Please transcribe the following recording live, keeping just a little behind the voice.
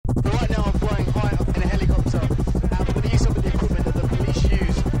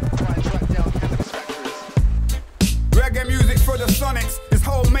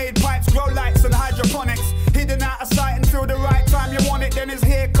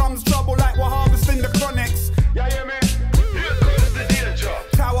comes trouble like we're harvesting the chronics. Yeah, yeah, man. Here comes the danger.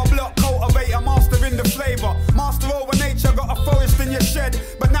 Tower block cultivator, master in the flavor. Master over nature, got a forest in your shed.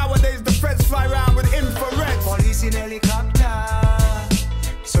 But nowadays the feds fly around with infrareds. Police in helicopter,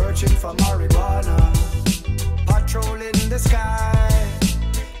 searching for marijuana. Patrolling the sky,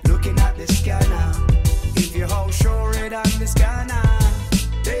 looking at the scanner. If your house show red on the scanner,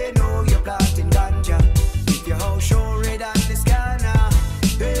 they know you're planting ganja. If your house show red on the scanner,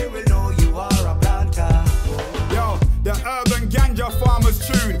 they will know you are a planter. Yo, the urban ganja farmers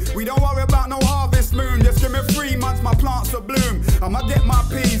tune. We don't worry about no harvest moon. Just give me 3 months, my plants will bloom. I'ma get my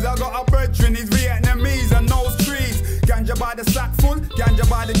peas. I got a brethren, he's Vietnamese and knows trees. Ganja by the sack full, ganja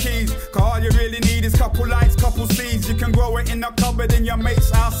by the keys. Cause all you really need is couple lights, couple seeds. You can grow it in a cupboard in your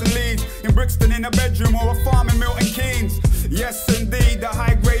mate's house in Leeds, in Brixton in a bedroom or a farm in Milton Keynes. Yes indeed, the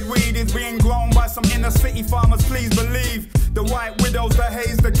high grade weed is being grown by some inner city farmers, please believe. The white widows, the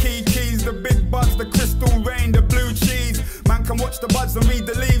haze, the keys, the big buds, the crystal rain, the blue cheese. Man can watch the buds and read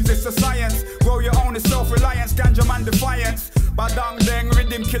the leaves, it's a science. Grow your own, it's self-reliance, ganja man defiance. Badang deng,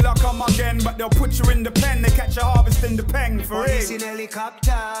 rhythm killer come again. But they'll put you in the pen, they catch a harvest in the pen for Police it. in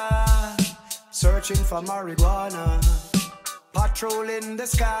helicopter, searching for marijuana. Patrolling the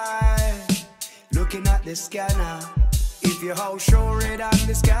sky, looking at the scanner. If your house show red on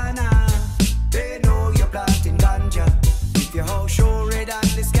the scanner, they know you're planting ganja. If your house show red on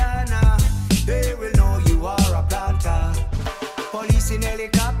the scanner, they will know you are a planter. Police in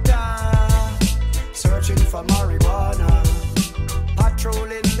helicopter, searching for marijuana.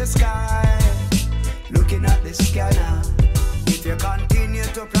 Patrolling the sky, looking at the scanner. If you continue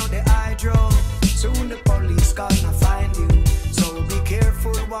to plant the hydro, soon the police gonna find you. So be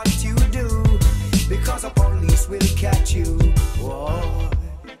careful what you do, because the police will catch you. Whoa,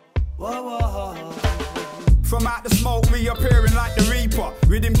 whoa, whoa. From out the smoke, reappearing like the reaper.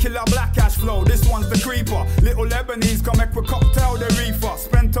 Rhythm killer, black ash flow, this one's the creeper. Little Lebanese come make a cocktail, the reefer.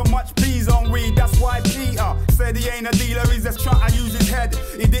 Spent too much peas on weed, that's why Peter said he ain't a dealer, he's just trying to use his head.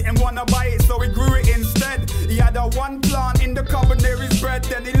 He didn't wanna buy it, so he grew it instead. He had a one plant in the cupboard near his bread.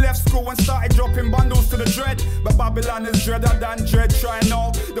 Then he left school and started dropping bundles to the dread. But Babylon is dreader than dread, try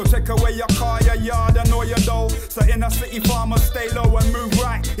no. They'll take away your car, your yard, and all your dough. So inner city farmers stay low and move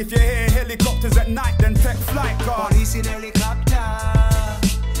right. If you hear helicopters at night, then take flight. Police in helicopter,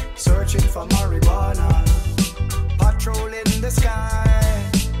 searching for marijuana. Patrolling the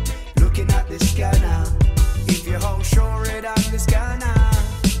sky, looking at the scanner. If your house show red on the scanner,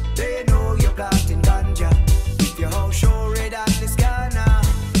 they know you're planting ganja. If your house show red on the scanner,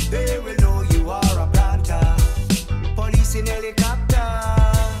 they will know you are a planter. Police in helicopter,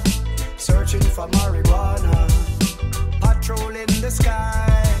 searching for marijuana. Patrolling the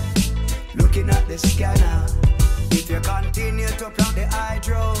sky, looking at the scanner. If you continue to plant the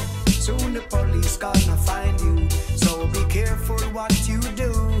hydro, soon the police gonna find you. So be careful what you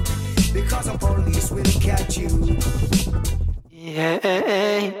do, because the police will catch you.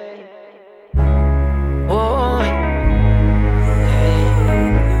 Yeah. Oh.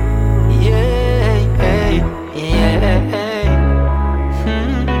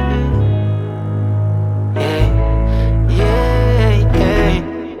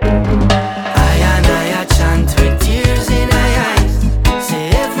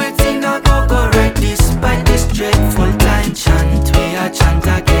 Dreadful time chant, we a chant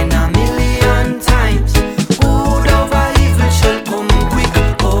again 1,000,000 times. Good over evil shall come quick.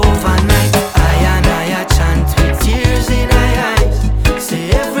 Oh,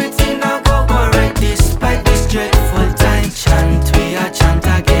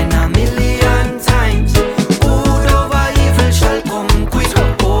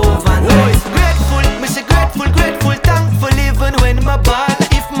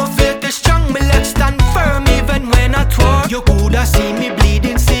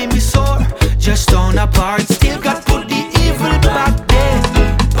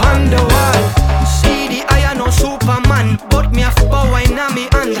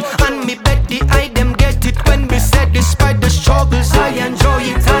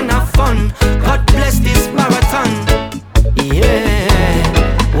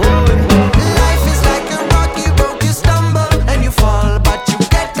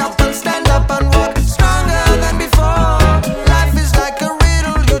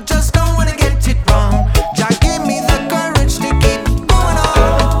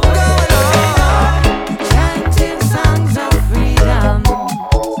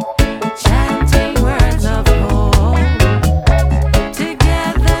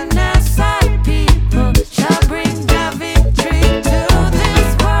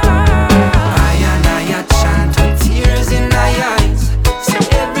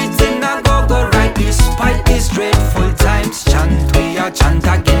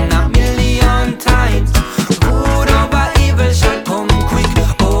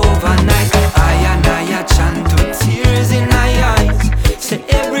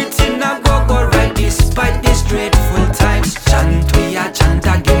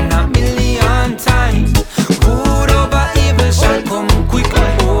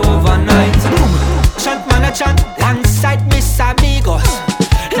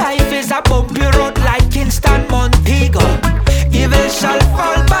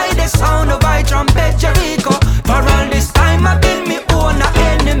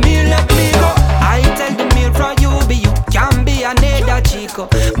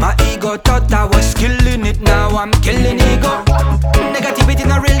 My ego thought I was killing it, now I'm killing ego. Negativity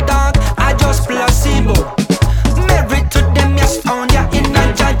not real dog, I just placebo. Married to them, yes, found ya in a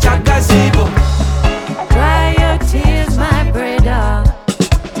Ganja gazebo. Dry your tears, my brother.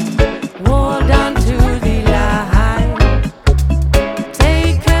 Hold on to the line.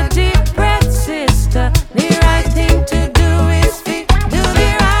 Take a deep breath, sister. The right thing to do is do the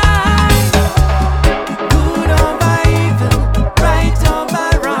right. Good over evil, right over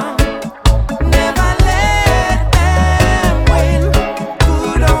wrong. Never let them win.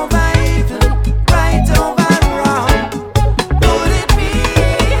 Good over evil, right over wrong. Would it be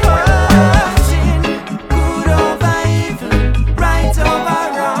hurting? Good over evil, right over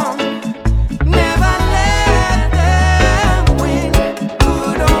wrong. Never let them win.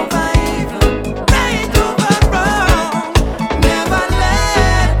 Good over evil, right over wrong. Never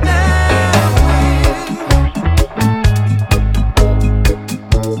let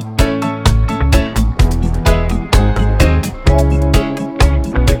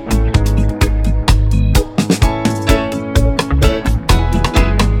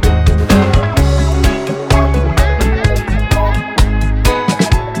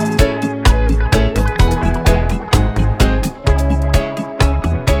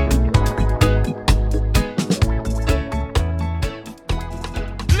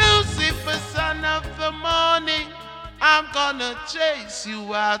Lucifer, son of the morning, I'm gonna chase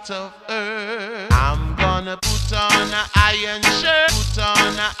you out of earth. I'm gonna put on an iron shirt, put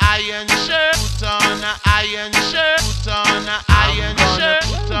on an iron shirt, put on an iron shirt, put on an iron shirt,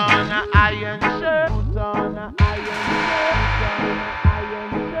 put on an iron shirt, put on an iron shirt,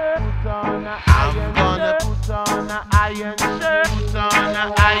 put on an I'm gonna put on an iron shirt, put on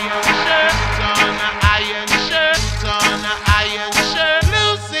an iron shirt, put on an iron shirt, put on an iron shirt.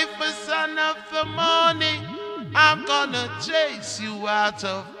 Lucifer, son of the morning, I'm gonna chase you out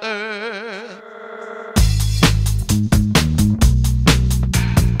of earth.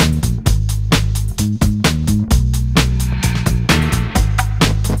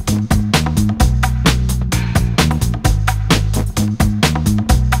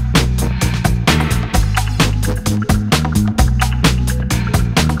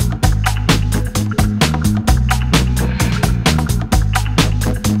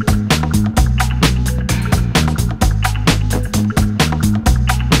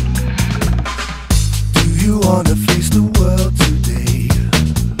 Do you wanna face the world today,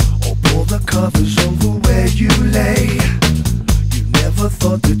 or pull the covers over where you lay? You never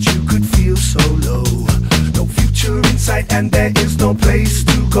thought that you could feel so low. No future in sight and there is no place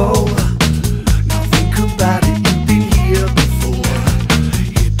to go. Now think about it, you've been here before,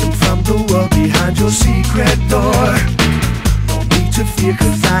 hidden from the world behind your secret door. No need to fear,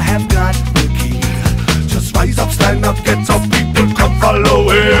 cause I have got the key. Just rise up, stand up, get up, people, come follow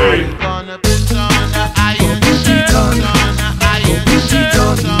me. I'm gonna put on an iron Go put shirt, it on. put on an Go iron put it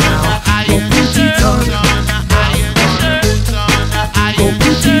on shirt, put on now. an Go iron put it shirt, on. put on an iron shirt, put on an Go iron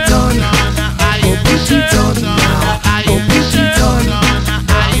put it on. shirt, put on an Go iron put shirt, it on put on now. an Go iron put it shirt, on. put on an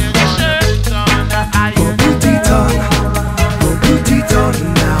iron shirt, put on an Go iron put it on. Go put it on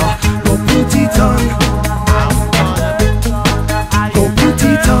now. Go put it on. Go put it on. Go put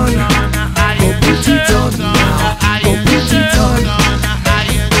it on now. Go put it on.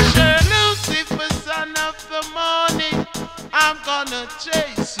 Lucifer, son of the morning, I'm gonna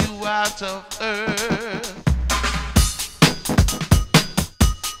chase you out of earth.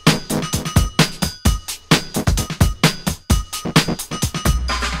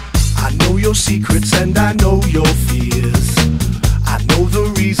 I know your secrets and I know your fears. I know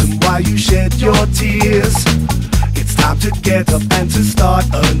the reason why you shed your tears. It's time to get up and to start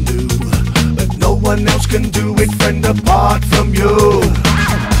anew, but no one else can do it, friend, apart from you.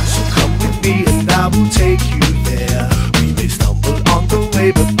 So come with me and I will take you there. We may stumble on the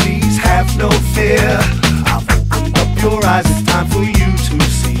way, but please have no fear. I've opened up your eyes, it's time for you to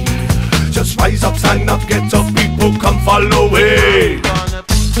see. Just rise up, stand up, get up, people, come follow me. Gonna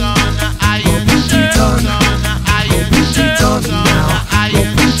put on an Go iron put shirt, it on. put on an Go iron put shirt, it on put on now. an Go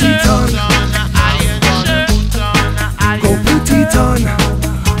iron put shirt, it on. put on an iron shirt, put on an iron Go put it on.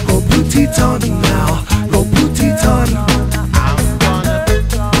 Go put it on now. Go put it on. I'm gonna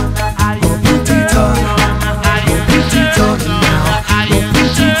put on an Go iron put it on. shirt, Go put it on now. Go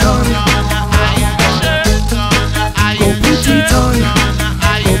put it on. put on an iron shirt, put on an Go iron put it on.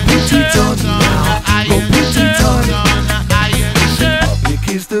 Go put it on now. Go put it on. Public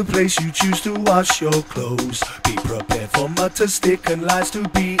is the place you choose to wash your clothes. Be prepared for mud to stick and lies to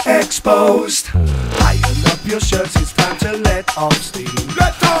be exposed. Iron up your shirts, it's time to let off steam.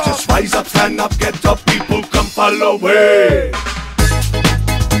 Just rise up, stand up, get up, people, come follow me.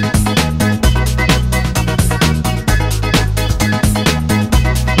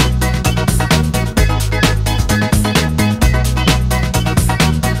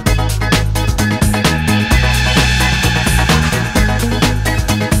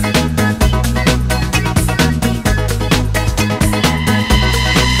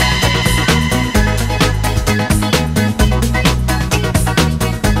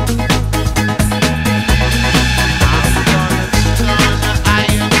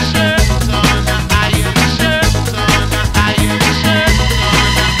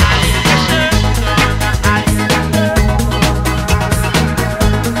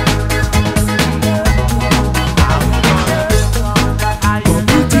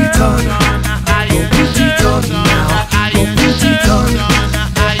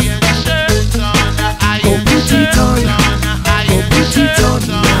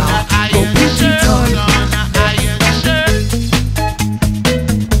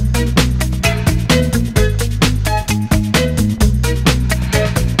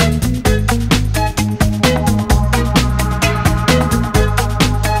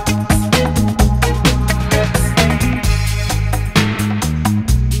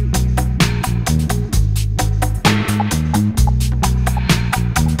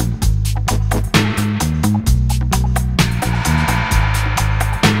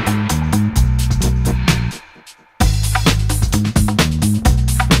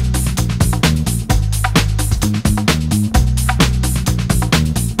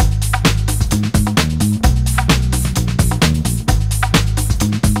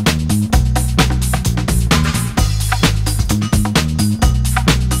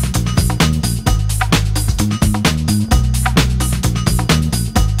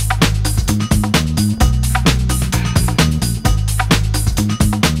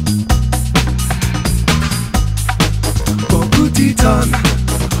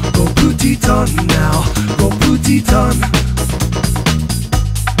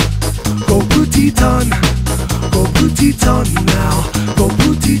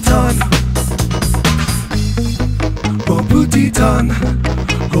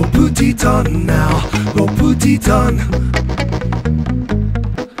 it on now. Go put it on.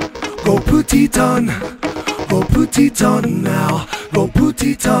 Go put it on. Go put it on now. Go put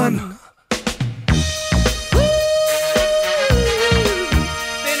it on.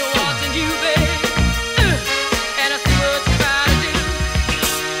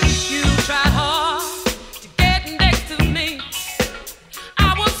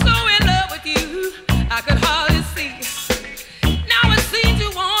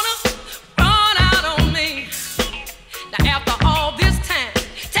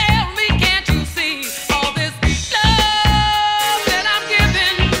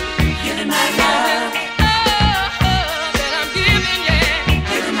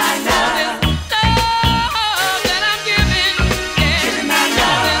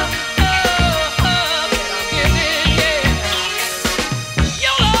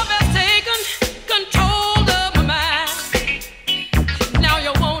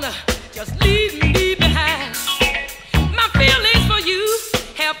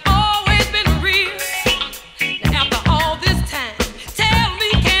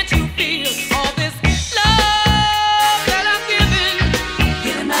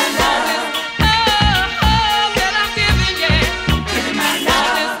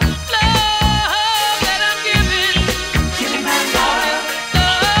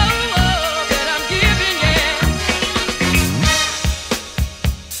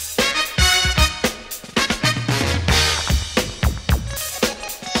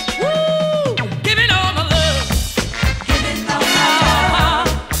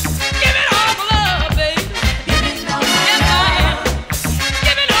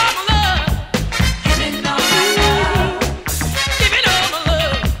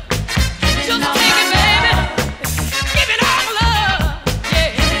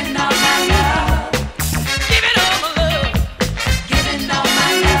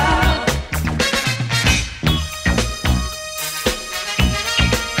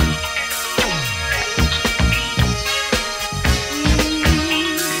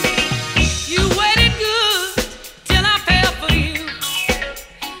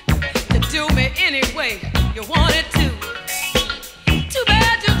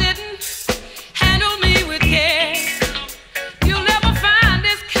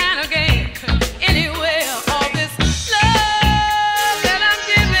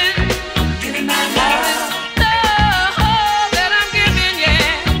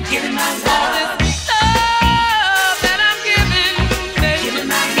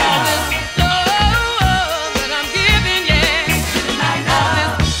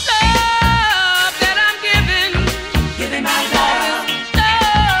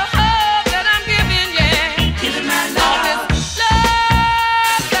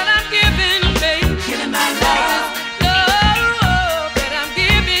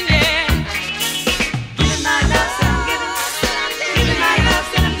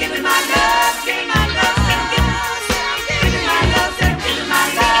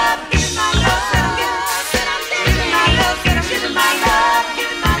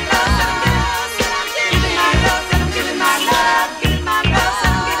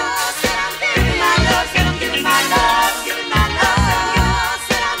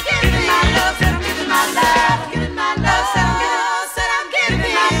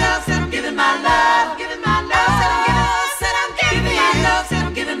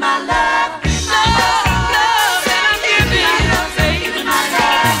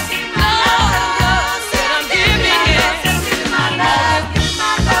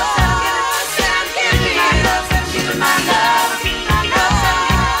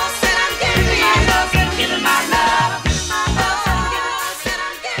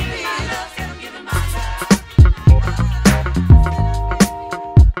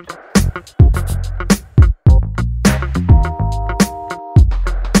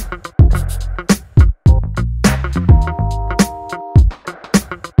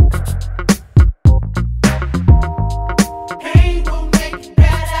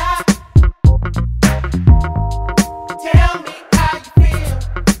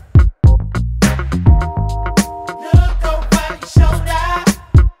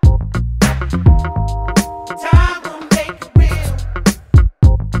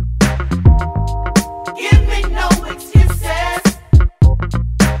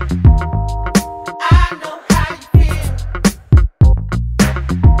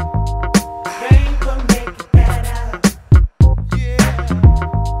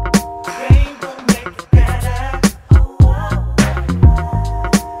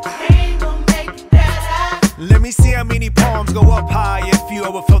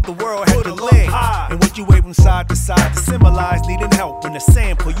 when the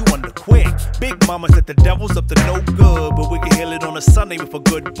sand pull you under quick. Big mama said the devil's up to no good, but we can heal it on a Sunday with a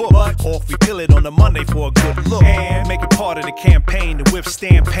good book. Or if we kill it on a Monday for a good look. And make it part of the campaign to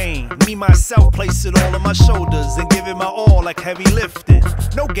withstand pain. Me, myself, place it all on my shoulders and give it my all like heavy lifting.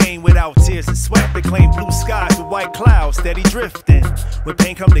 No game without tears and sweat. They claim blue skies with white clouds steady drifting. When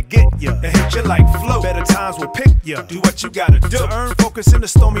pain come to get ya and hit you like flow, better times will pick ya. Do what you gotta do to earn focus in the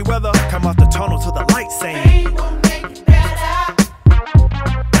stormy weather. Come out the tunnel to the light saying pain will make it better.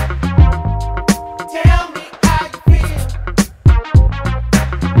 Tell me how you feel.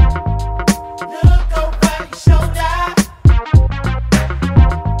 Look over your shoulder.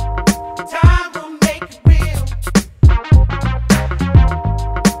 Time will make it real.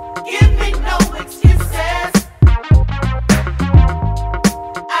 Give me no excuses.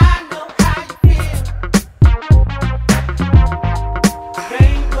 I know how you feel.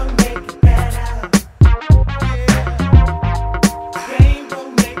 Pain will make it better. Pain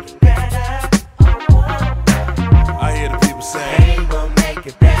will make it better. I hear the people say Pain will make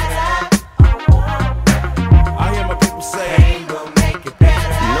it better. I hear my people say Pain will make it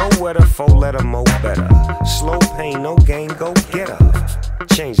better. Nowhere to 4-letter mo better. Slow pain, no gain, go get her.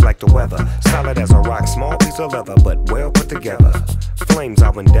 Change like the weather, solid as a rock, small piece of leather, but well put together. Flames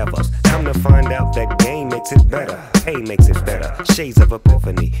our endeavors. Come to find out that game makes it better. Hey makes it better. Shades of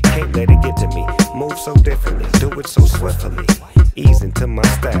epiphany. Can't let it get to me. Move so differently. Do it so swiftly. Ease into my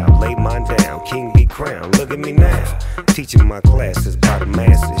style. Lay mine down. King be crowned. Look at me now. Teaching my classes by the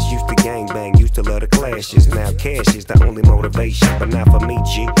masses. Used to gangbang. Used to love the clashes. Now cash is the only motivation. But not for me,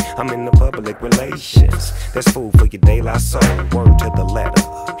 G. I'm in the public relations. That's food for your De La Soul. Word to the letter.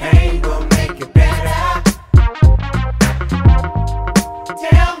 Pain will make it better.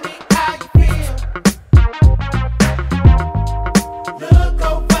 Tell me how you feel. Look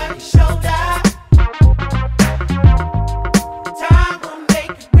over your shoulder. Time will make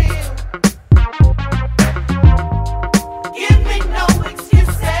it real. Give me no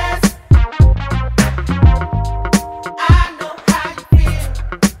excuses. I know how you feel.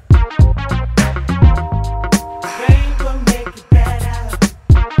 Pain will make it better.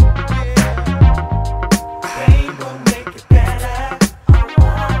 Pain will make it better.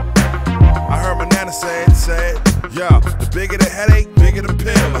 I heard my nana say it, yeah, the bigger the headache, bigger the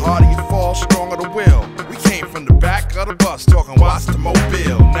pill. The harder you fall, stronger the will. We came from the back of the bus, talking watts to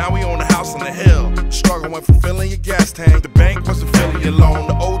Mobile. Now we own a house on the hill. Struggle went from filling your gas tank. The bank wasn't filling your loan.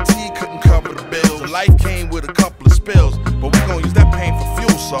 The OT couldn't cover the bills. So life came with a couple of spills, but we gon' use that pain for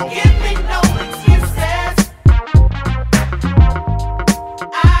fuel, so Give me no excuses.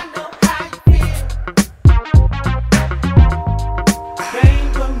 I know how you feel. Pain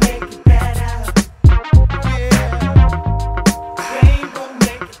will make it better. Pain will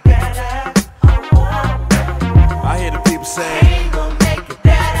make it better. I hear the people say Pain will make it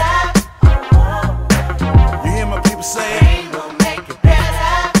better. you hear my people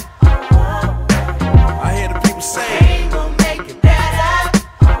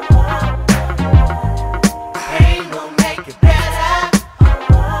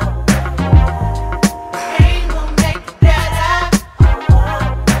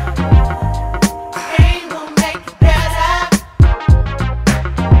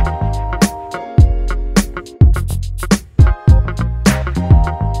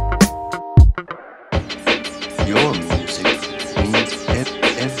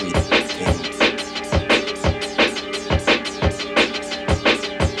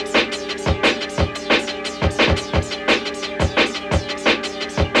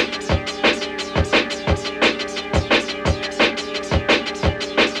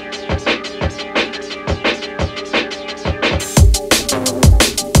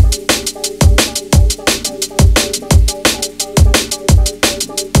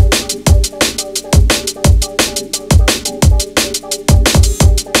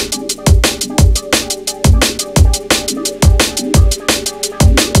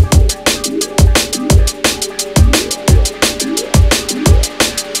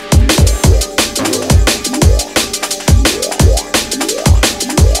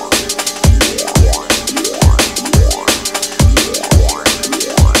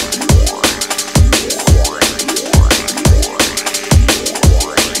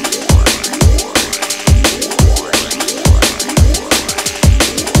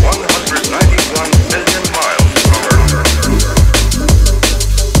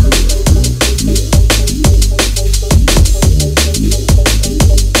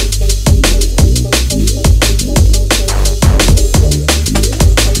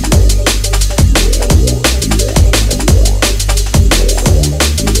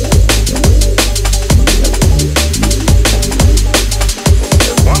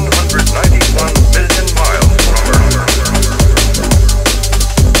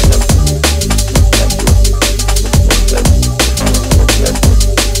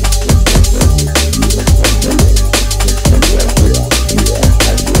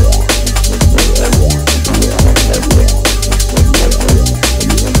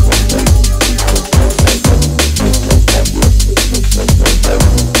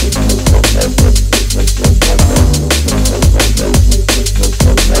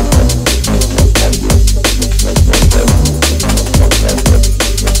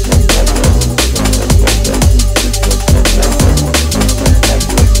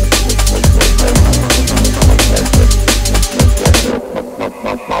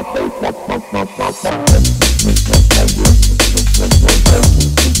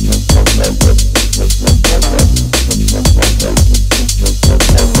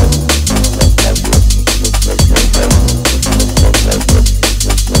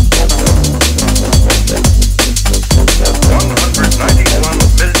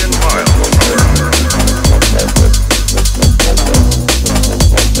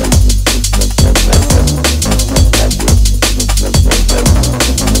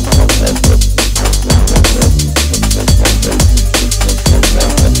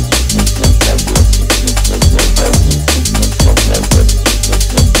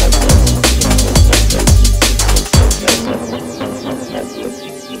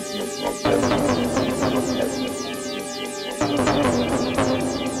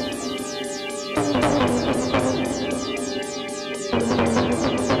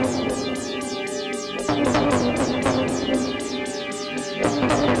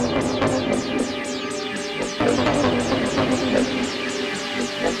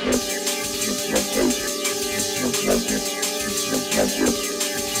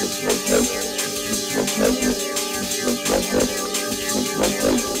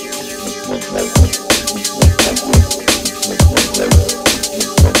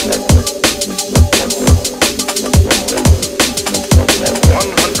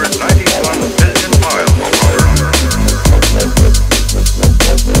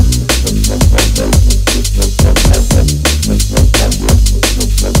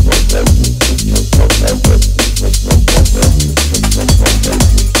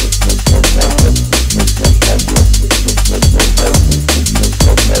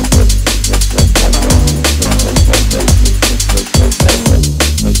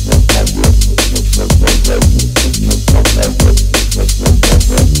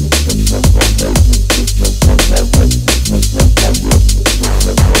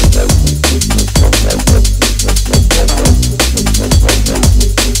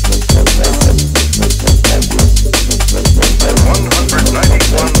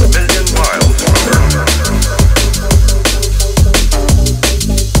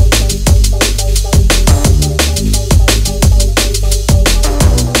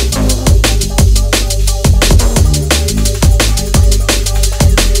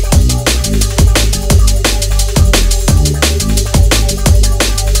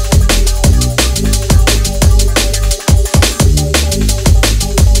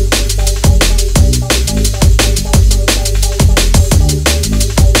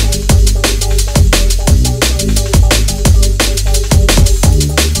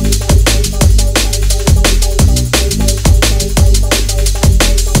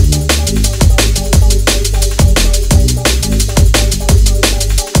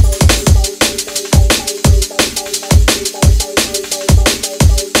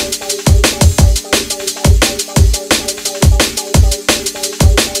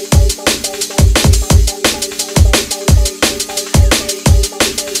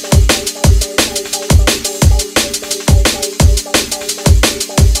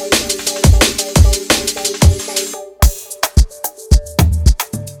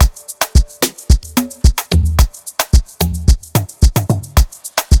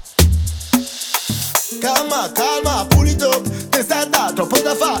Calma, pulito. Te stai da troppo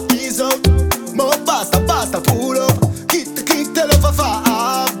da fa, iso. Mo basta, pull up. Kick te lo fa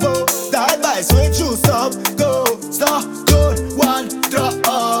up. Dai, vai, su e giù, stop, go. Stop, go, one, drop.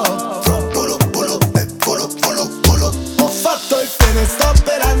 Pull up. Ho fatto il pieno e sto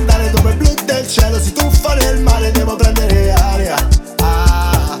per andare dove il blu del cielo si tuffa nel mare. Devo prendere aria.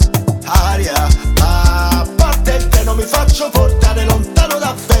 Aria. Parte il treno, mi faccio portare lontano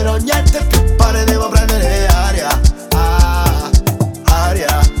davvero. Niente più pare, devo prendere aria.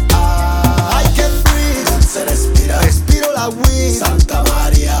 Aria. I can breathe. Non se respira. Respiro la weed. Santa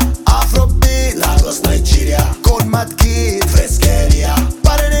Maria. Afrobeat. Lagos Nigeria. Con Mad Kid. Frescheria.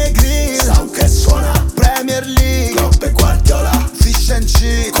 Pare nei grill. Sound che suona. Premier League. Troppe Guardiola. Fish and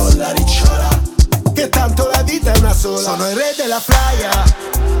chips. Con la ricciola. Che tanto la vita è una sola. Sono il re della playa.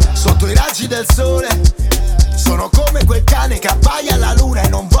 Sotto i raggi del sole. Sono come quel cane che abbaia alla luna e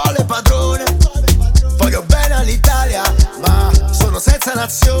non vuole padrone. Voglio bene all'Italia, ma sono senza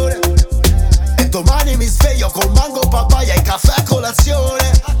nazione. E domani mi sveglio con mango, papaya e caffè a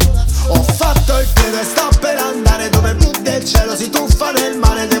colazione. Ho fatto il pieno e sto per andare dove il blu del cielo si tuffa nel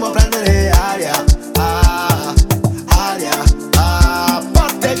mare. Devo prendere aria. Aria.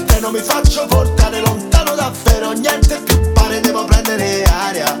 Parte il treno, mi faccio portare lontano davvero. Niente più pare, devo prendere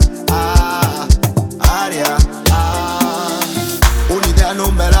aria. Aria. Un'idea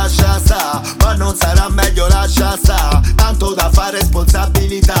non me lascia sta, ma non sarà meglio lascia sta. Tanto da fare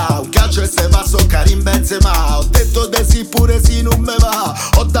responsabilità. Un calcio e se va so Karim Benzema. Ho detto de sì pure sì non me va.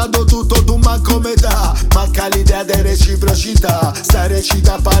 Ho dato tutto tu manco metà. Manca l'idea di reciprocità. Sta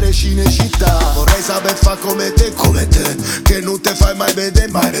recita pare cinecittà. Vorrei saper fa come te, che non te fai mai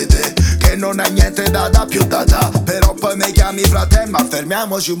vedere, che non hai niente da più da. Però poi mi chiami fratello, ma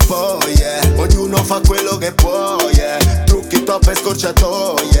fermiamoci un po', yeah. Ognuno fa quello che può, yeah. Trucchi, troppe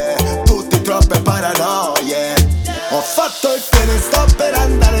scorciatoie, tutti troppe paranoie. Ho fatto il pieno e sto per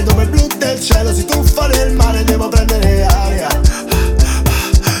andare dove il blu del cielo si tuffa nel mare. Devo prendere aria.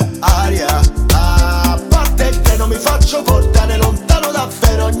 Parte il treno, mi faccio portare lontano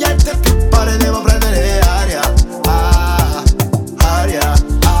davvero. Niente più pare, devo prendere aria. Aria.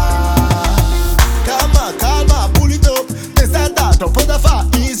 Calma, pulito. Te stai da troppo da fa,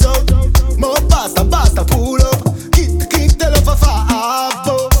 iso. Mo basta, pull up. Kick te lo fa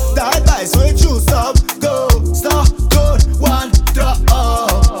up. Dai, vai, su e giù, stop, go. Stop, go, one, drop.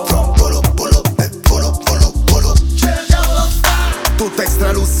 Tutto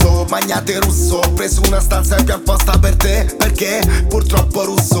extra lusso, magnate russo. Ho preso una stanza più apposta per te, perché purtroppo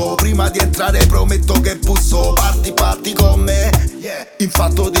russo. Prima di entrare prometto che busso. Parti con me, yeah. In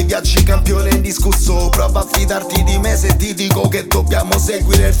fatto di viaggi campione indiscusso. Prova a fidarti di me se ti dico che dobbiamo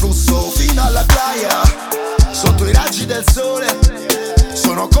seguire il flusso. Fino alla playa, sotto i raggi del sole.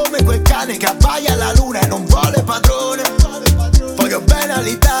 Sono come quel cane che abbaia alla luna e non vuole padrone. Voglio bene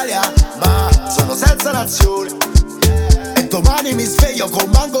all'Italia, ma sono senza nazione. E domani mi sveglio con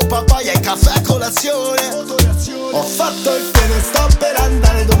mango, papaya e caffè a colazione. Ho fatto il pieno e sto per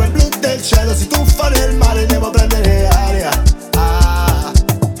andare dove il blu del cielo si tuffa nel mare. Devo prendere aria.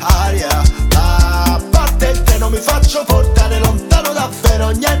 Parte il treno, mi faccio portare lontano davvero.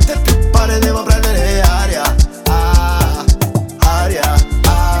 Niente più pare, devo prendere aria. Aria.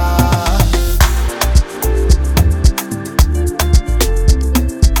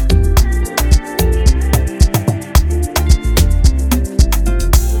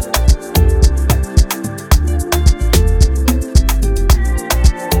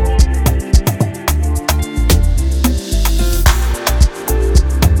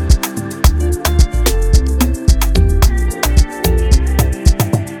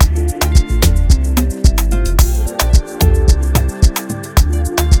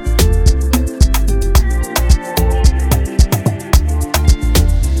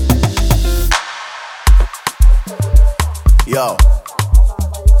 Yo.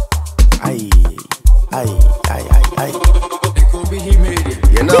 Ay.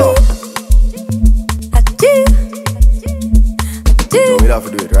 You know. We have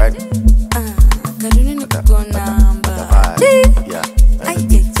to do it, right? Yeah.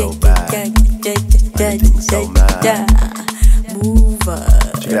 So bad.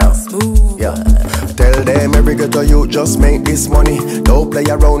 Check it out. Yeah. Tell them every ghetto you just make this money. Don't play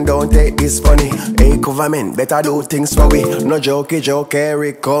around, don't take this funny. Hey government, better do things for we. No jokey,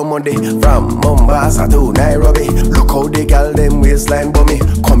 Eric, comedy. From Mombasa to Nairobi. Look how they gal them waistline bummy.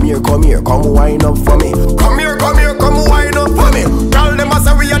 Come here, come wine up for me. Come here, come wine up for me. Tell them I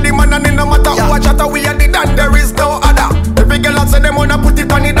say we are the man and it no matter who a chatter, we are the dan, there is no other. Every girl I say them wanna put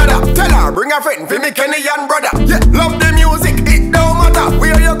it on the dada. Tell her, bring a friend for me Kenny and brother. Yeah, love the music, it don't matter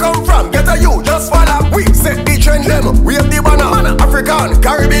where you come from. Get a you, just follow. We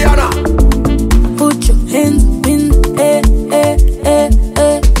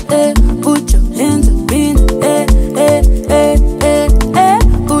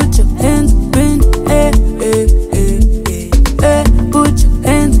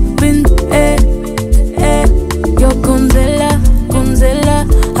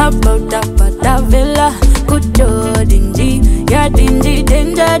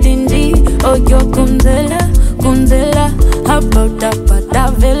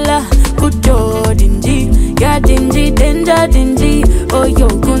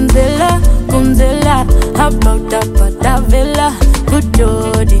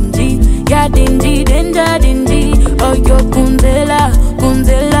Oh yo kunzela,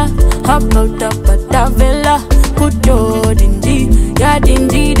 kunzela, hop out up at the villa. Put your dingy, ya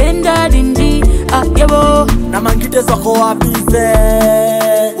dingy, danger dingy. Ah yebo. Na mangite soko wapize.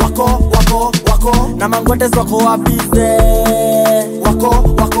 Wako, wako, wako. Na mangote soko wapize. Wako,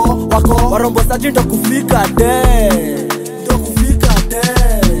 wako, wako. Warombo saji ndo kufika de. Ndo kufika de.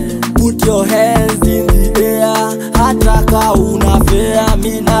 Put your hands in the air. Hata ka unafea.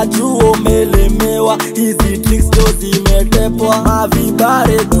 Mina juo melemewa. Hizi tricks ndo zimetepwa.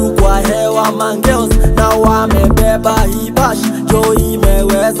 Mavibare tu kwa hewa. Mangeos na wamebeba. Hibash jo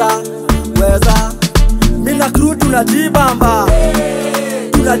imeweza. Weza. Mina crew tunajibamba.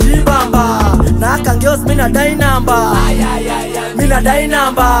 Tunajibamba. Na kangeos mina dai namba. Mina dai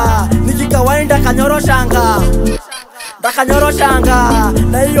namba. Nikikawainda kanyoro shanga. Dakanyoro shanga.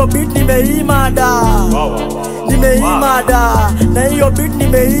 Na hiyo beat nimeimada. Nimeimada. Na hiyo beat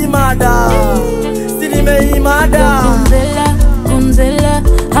nimeimada. Si nimeimada. Kunzela, kunzela,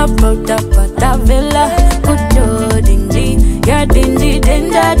 hop out up at the villa. Put your dingy, ya dingy,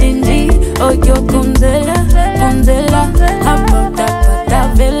 danger dingy. Oh yo kunzela, kunzela, hop out up at the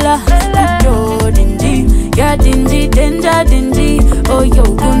villa. Put your dingy, ya dingy, danger dingy. Oh yo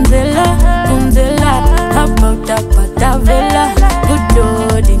kunzela, kunzela, hop out up at the villa. Put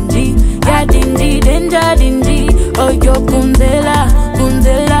your dingy, ya dingy, danger dingy. Oh yo kunzela,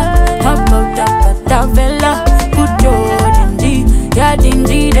 kunzela, hop out up at the villa. Put your dingy, ya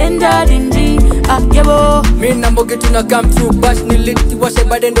dingy, danger dingy. Ah yebo. Mi nambo get tuna come through. Bash ni lit, washe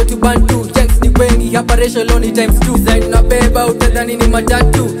badendo tu bantu. Yanks ni wengi, hapa ratio lonely times 2. Zaid na beba, utadhani ni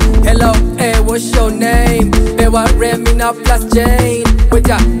matatu. Hello, hey, what's your name? Bewa Remy na plus Jane.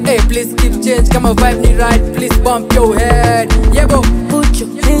 Waiter, hey, please keep change. Kama vibe ni right, please bump your head. Yebo. Put your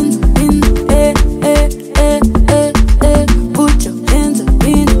hands in the air, air, air, air, air. Put your hands up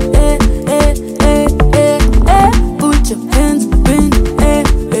in the air, air, air, air, air. Put your hands up in the air,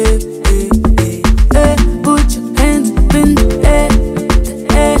 air, air, air, air. Put your hands up in the air,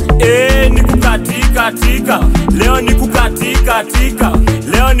 air. Niku katika tika. Leo niku katika tika.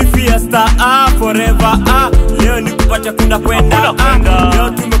 Leo ni fiesta forever Leo ni kupacha kuna kwenda Leo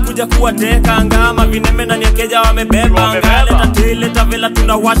tumekuja kuwateka ngama vineme na nyakeja wamebeba Leta tile tavela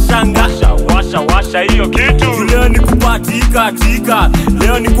tunawashanga Washa hiyo kitu Leo ni kupatika tika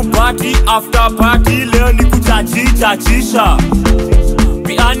Leo ni kupati after party Leo ni kuchachisha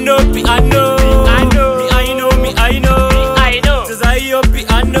Piano Sasa hiyo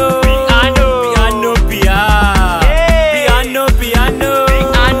piano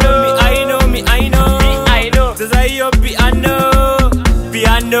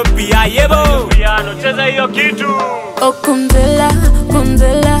Piano, cheza hiyo kitu. Oh kunzela,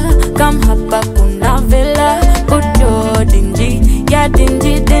 kunzela, come hapa kuna vela. Put your dingy, ya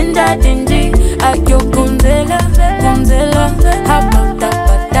dingy, danger dingy. Ayo kunzela, kunzela, hapa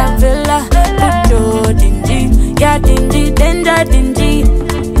tapata vela. Put your dingy, ya dingy, danger dingy.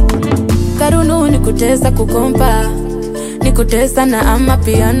 Karunu ni kutesa kukompa. Ni kutesa na ama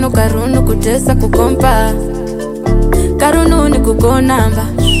piano. Karunu kutesa kukompa. Karunu ni kukonamba.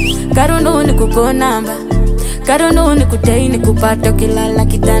 Karunu ni kukonamba. Karunu ni kutei ni kupata kilala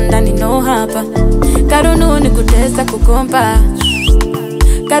kitanda ni no hapa. Karunu ni kutesa kukompa.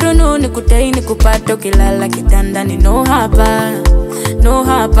 Karunu ni kutei ni kupata kilala kitanda ni no hapa. No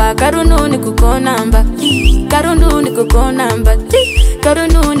hapa. Karunu ni kukonamba. Karunu ni kukonamba.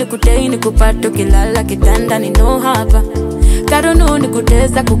 Karunu ni kutei ni kupata kilala kitanda ni no hapa. Karunu ni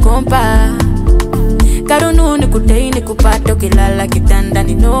kutesa kukompa. Karunu ni kutei ni kupata kilala kitanda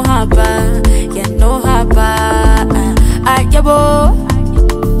ni no hapa. Ya no hapa. Ayabo.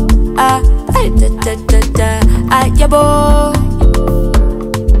 Ay da da da da. Ayabo.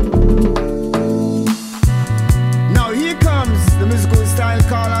 Now here comes the musical style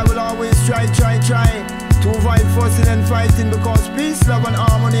call I will always try to avoid fussing and fighting because peace, love and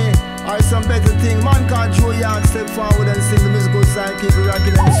harmony are some better thing. Man can't show Yorke step forward and sing the musical style, keep it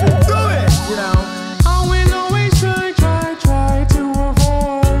rocking and swing. Do it, you know. I will always try to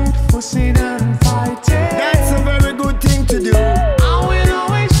avoid fussing and fighting. That's a very good thing to do. I will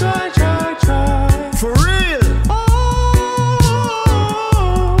always try. For real.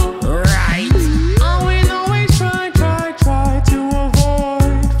 Right. I will always try to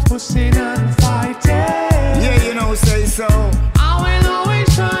avoid fussing and fighting. Yeah, you know, say so. I will always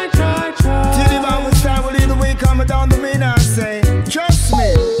try. Till the Bible style will either way come down to me now say, trust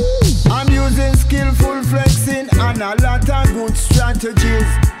me. I'm using skillful flexing and a lot of good strategies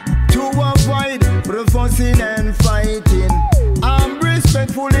to avoid fussing and fighting. I'm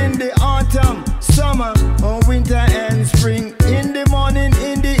respectful in the autumn, summer, winter and spring. In the morning,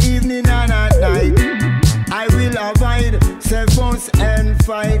 in the evening and at night, I will avoid and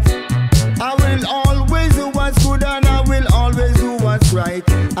fight. I will always do what's good and I will always do what's right.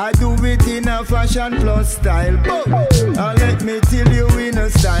 I do it in a fashion plus style. Now let me tell you in a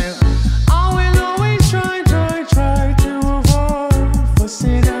style. I will always try to avoid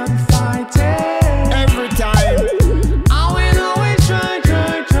fussing and fighting. Every time. I will always try.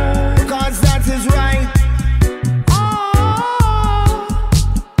 Because that is right. Oh,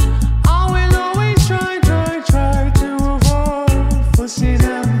 I will always try to avoid fussing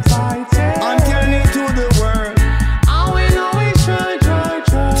and fighting. I'm telling it to the world. I will always try.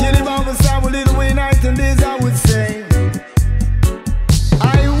 Till the Bible start with little way night and days I would say.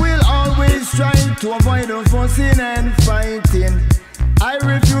 I will always try to avoid the fussing and fighting. I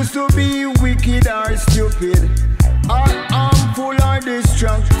refuse to be wicked or stupid or harmful or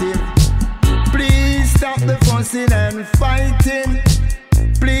destructive. Please stop the fussing and fighting.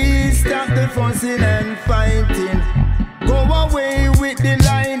 Please stop the fussing and fighting. Go away with the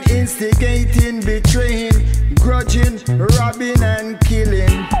line, instigating, betraying, grudging, robbing and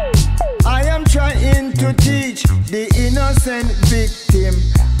killing. I am trying to teach the innocent victim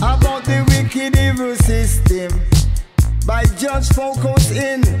about the wicked evil system by just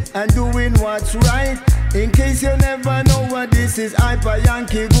focusing and doing what's right. In case you never know what this is, Hyper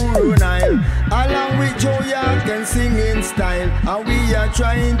Yankee Guru Nile, along with Joe Yorke and singing style. And we are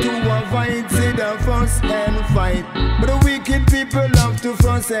trying to avoid the fuss and fight. But the wicked people love to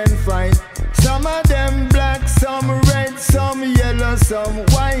fuss and fight. Some of them black, some red, some yellow, some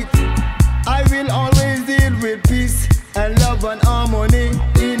white. I will always deal with peace and love and harmony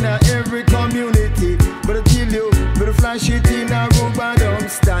in every community. But I tell you, but flash it in a rubber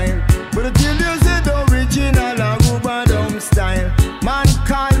style. But I tell you, say the original a rubber style. Man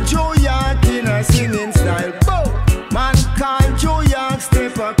called Joe Yorke in a singing style. Boom. Man called Joe Yorke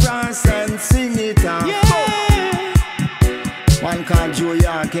step across and sing it out. Yeah. Man called Joe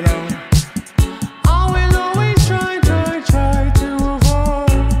Yorke, you know. I will always try to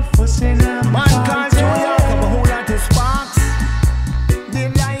avoid fussing and man called Joe Yorke have a whole lot of sparks. The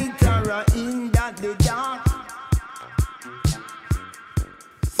light are in that the dark.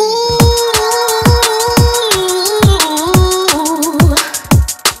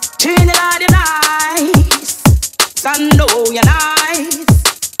 Trinidad, you're nice. I know you're nice.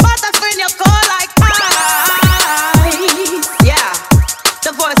 But that's when you go like ice. Yeah,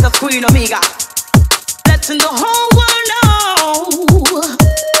 the voice of Queen Omega, letting the whole world know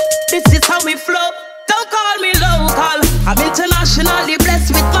this is how we flow. Don't call me local, I'm internationally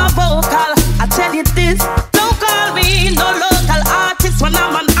blessed with my vocal. I tell you this, don't call me no local artist when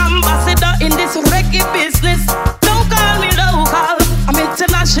I'm an ambassador in this reggae business. Don't call me local, I'm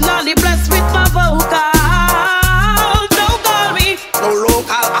internationally blessed with my vocal. Don't call me no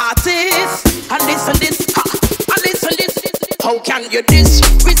local artist. And listen this, and listen this. How can you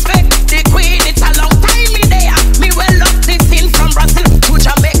disrespect the queen? It's a long time me there. Me well up this in from Brazil to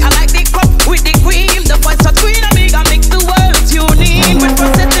Jamaica like the cup with the cream. The voice of Queen Omega makes the world tune in. With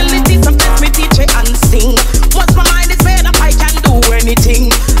versatility, sometimes me teach it and sing. Once my mind is made up, I can do anything.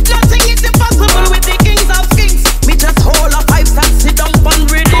 Nothing is impossible with the kings of kings. Me just hold up pipes and sit down on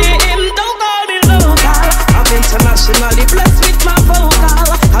rhythm. Don't call me local, I'm internationally blessed with my vocal.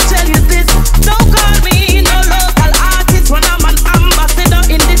 I'll tell you this, don't call me no local artist when I'm an ambassador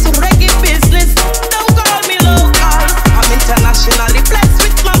in this reggae business. Don't call me local, I'm internationally blessed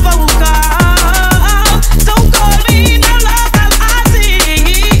with my vocal. Don't call me no local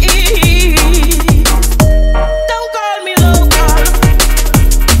artist.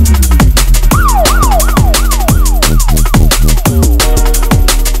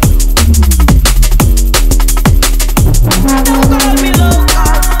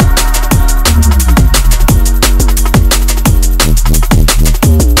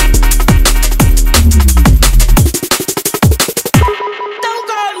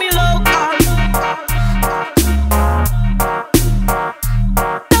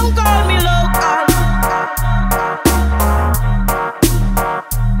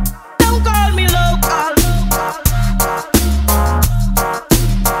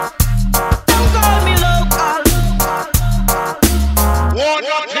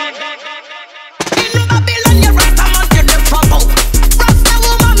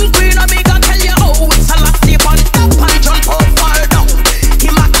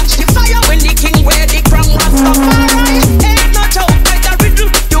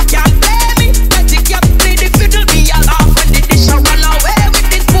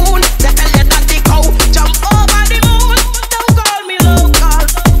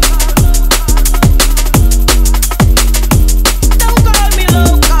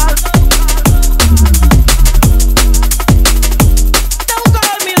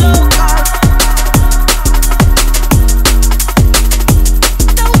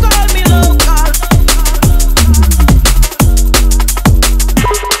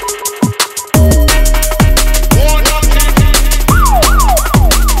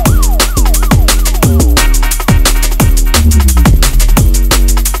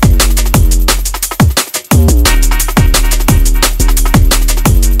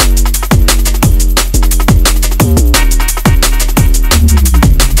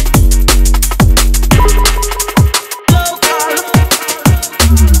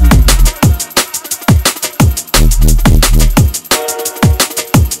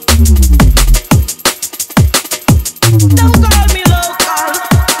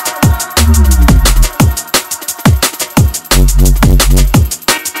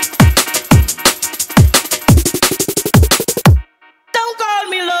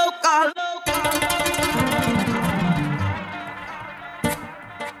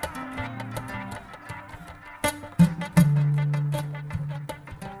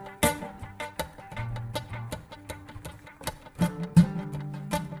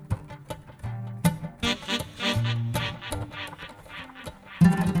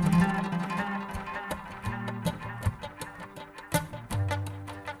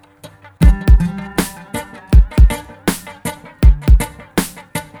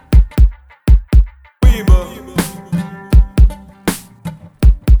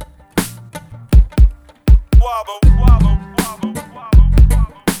 The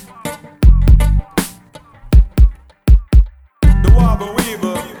Wobble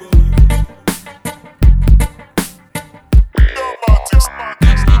Weeble.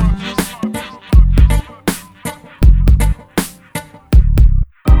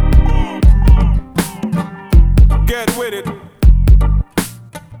 Get with it.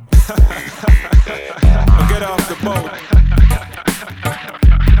 Get off the boat.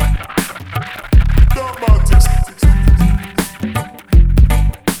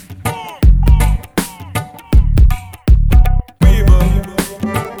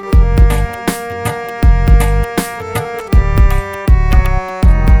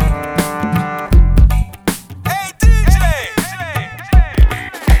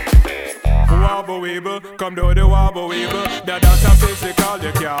 Come do the wobble weeble. That dance a physical,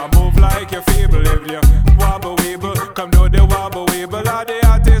 you can't move like you're feeble. If you wobble weeble, come do the wobble weeble. All the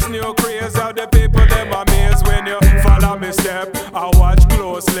artists new craze, all the people them amazed when you follow me step. I watch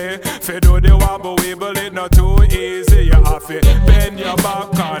closely. Fi do the wobble weeble, it not too easy. You have to bend your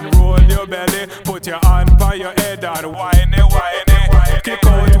back and roll your belly. Put your hand by your head and whine it. Kick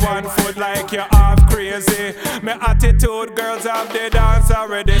out one foot like you're half crazy. My attitude, girls have the dance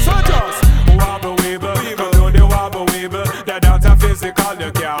already. So just wobble weeble, come do the wobble weeble. The dance a physical,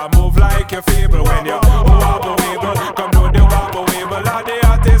 you can't move like you're feeble. When you wobble weeble, come do the wobble weeble. All the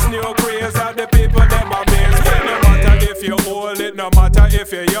artists new craze, all the people them amazed. No matter if you old, it no matter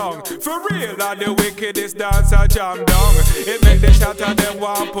if you're young. For real, all the wickedest dancer jam down. It make the shatter them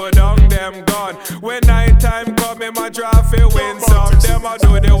want put down them gun. When night time come in my draft it win some. Them a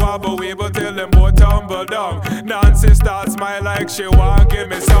do the wobble weeble till them both tumble down. Nancy starts smile like she want give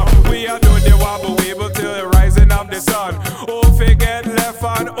me some. We a do the wobble weeble till the rising of the sun. Oh fi get left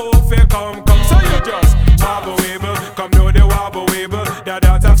and oh fi come. So you just wobble weeble, come do the wobble weeble. That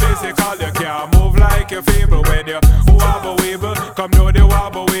dance a physical, you can't move like you're feeble. When you wobble weeble, come do the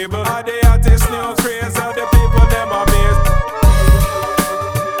wobble weeble. All the artists new craze, all the people them amazed.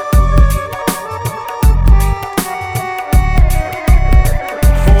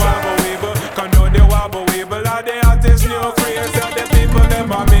 Wobble weeble, come do the wobble weeble. All the artists new craze, all the people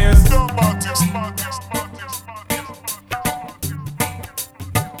them amazed.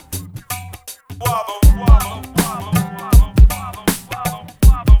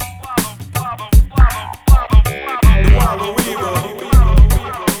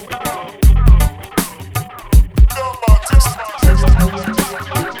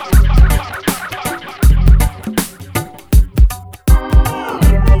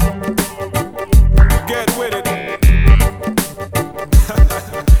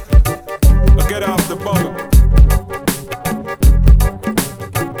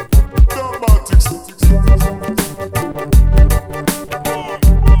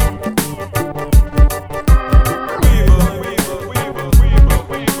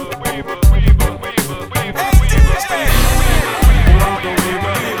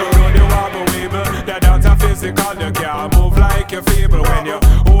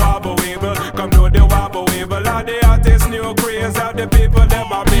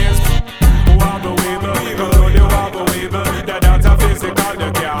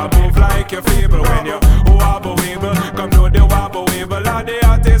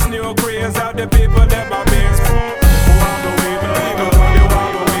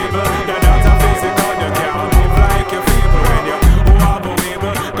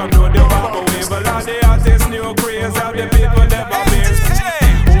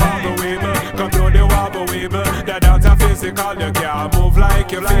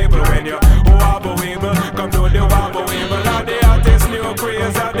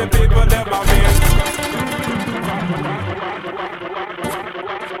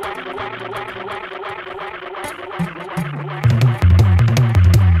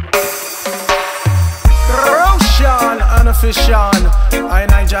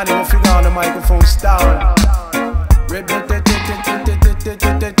 I Jhonnygo figure on the microphone style.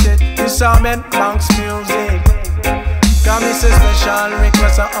 This all meant Banks music. Got me say special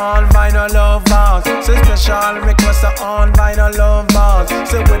request on vinyl love box. Say special request on vinyl love box.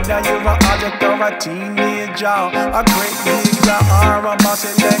 Say whether you're an addict or a teenager, a great nigga or a boss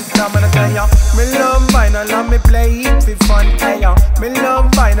selector, I'm gonna tell ya, me love vinyl and me play it for fun. Hey ya, me love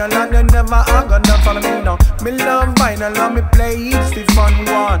vinyl and you never are gonna follow me now. Me love vinyl and me play it for fun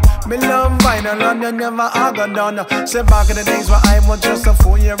one. Me love vinyl and you never are gonna. Say back in the days where I was just a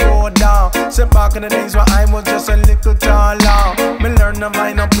 4-year-old down. Say back in the days where I was just a little taller. Me learn the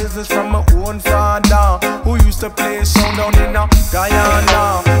vinyl business from my own father, who used to play sound down in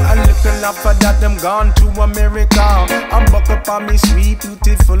Guyana. A little Well, after that, them gone to America. I'm buck up on me sweet,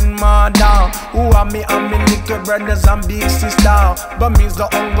 beautiful mother. Who are me and me little brothers and big sister. But me's the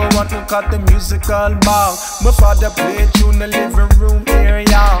hunger one who cut the musical bar. My father played tune the living room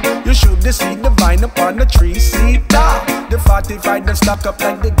area. You should see the vine upon the three-seater. The 45 them stack up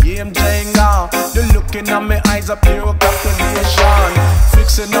like the game Jenga. The looking at my eyes are pure captivation.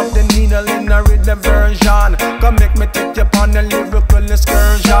 Fixing up the needle in a rhythm version. Come make me take you upon a lyrical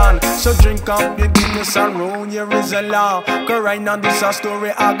excursion. So drink up your Guinness and roll your Rizla. Cause right now this a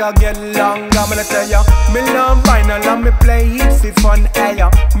story I gotta get long. I'm gonna tell ya, me love vinyl and me play it for fun. Hey,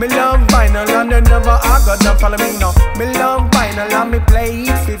 me love vinyl and they never I got them follow me now. Me love vinyl and me play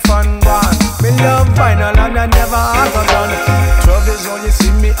it for fun. One. Me love vinyl and I never I got done. 12 years old you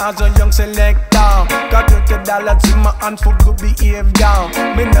see me as a young selector. Got $30 in my hand for good behavior.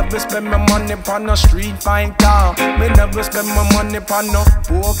 Me never spend my money on no street fighter. Me never spend my money on no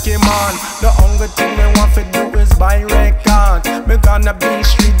Pokemon. The only thing me want to do is buy record. Me gonna be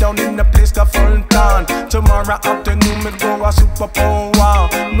street down in the place called Fulton. Tomorrow afternoon me go a super power.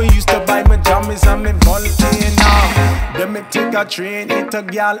 Me used to buy my jammies and me volcano. Then me take a train, hit a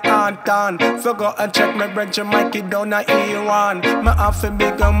gal Anton. Forgot and check my branch and Mikey down at A1. Me have to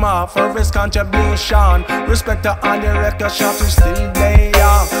big em up for his contribution. Respect to all the record shops who still there.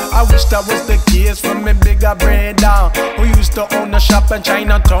 I wish that was the case for me bigger brother who used to own a shop in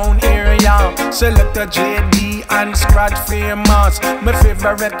Chinatown area. Select a JD and Scratch famous. My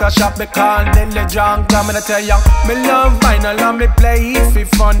favorite record shop me call Diligent. I'm gonna tell ya, me love vinyl and me play it for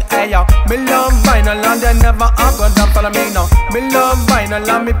fun. Hey, me love vinyl and they never I got down follow me now. Me love vinyl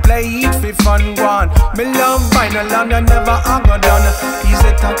and me play it for fun. One. Me love vinyl and they never I got down. Ease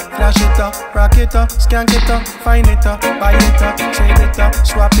it up, flash it up, rock it up, skank it up, find it up, buy it up, trade it up,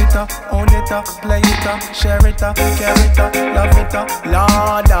 swap it up, own it up, play it up, share it up, carry it up, love it up.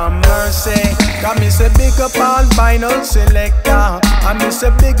 Lord have mercy. Got me say big up all vinyl selector. I me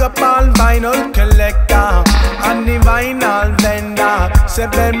say big up all vinyl collector. And the vinyl vendor. Say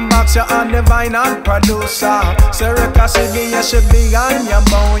Ben Box you on the vinyl producer. Say Reka City you should be on your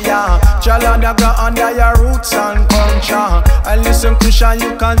boya. Chalanda go under your roots and culture. I listen to Sean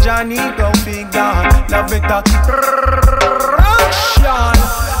you call Jhonnygo figure. Love it up.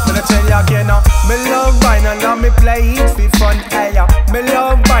 But I tell you again now, me love vinyl and me play it for fun. Hey, me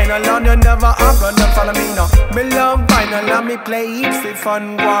love vinyl and you never have gonna follow me now. Me love vinyl and me play it for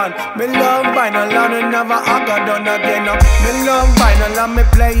fun. One. Me love vinyl and you never have gonna done again now. Me love vinyl and me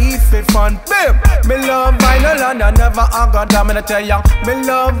play it for fun. Bim. Me love vinyl and I never have gonna done. Me tell ya, me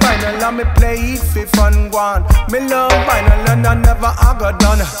love vinyl and me play it for fun. One. Me love vinyl and I never have gonna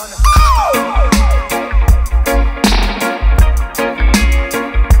done.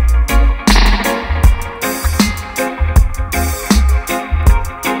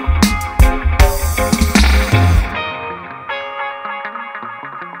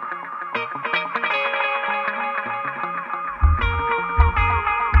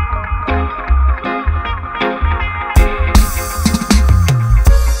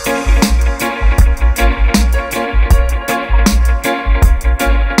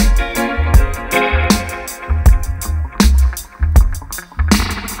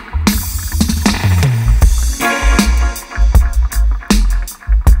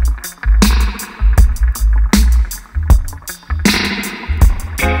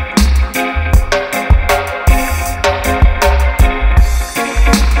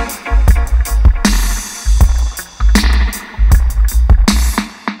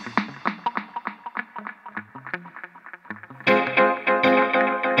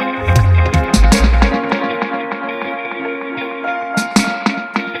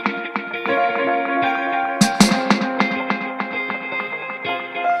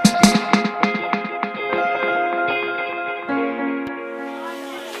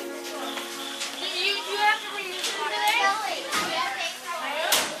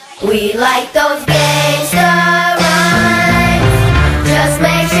 We like those gangsta rhymes. Just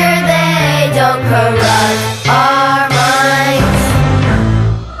make sure they don't corrupt our minds.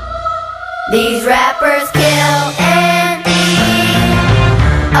 These rappers kill and eat.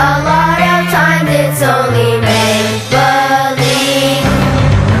 A lot of times it's only make-believe.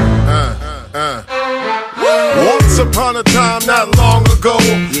 Once upon a time, not long ago,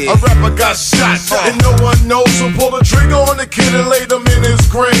 a rapper got shot, and no one knows who pulled the trigger on the kid and laid him in his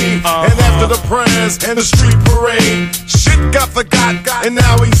grave. And after the prayers and the street parade, shit got forgot, and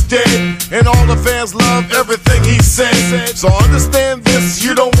now he's dead. And all the fans love everything he said. So understand this,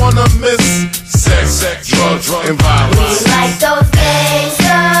 you don't wanna miss sex, drugs, and violence. We like those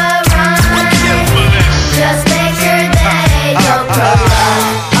gangsta rhymes. Just make sure they don't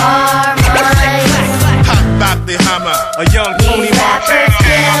corrupt our minds.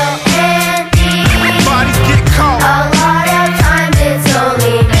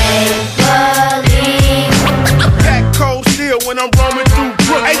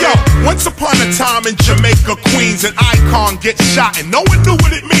 get shot and no one knew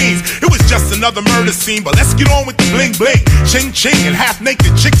what it means. It was just another murder scene, but let's get on with the bling bling. Ching ching and half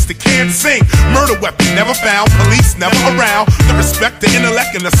naked chicks that can't sing. Murder weapon never found, police never around. The respect, the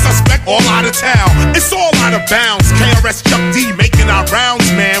intellect, and the suspect all out of town. It's all out of bounds. KRS Chuck D making our rounds,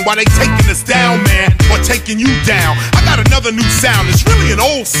 man. Why they taking us down, man? Or taking you down? I got another new sound. It's really an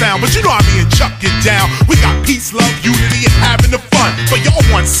old sound, but you know how me and Chuck get down. We got peace, love, unity, and having the fun. But y'all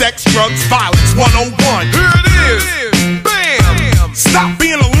want sex, drugs, violence, 101. Here it is. Bam! Stop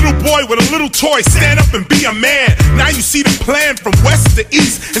being a little boy with a little toy. Stand up and be a man. Now you see the plan from west to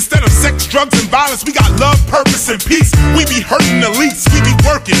east. Instead of sex, drugs, and violence, we got love, purpose, and peace. We be hurting the least. We be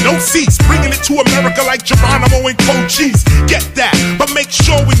working, no cease. Bringing it to America like Jhonnygo and Konshens. Get that, but make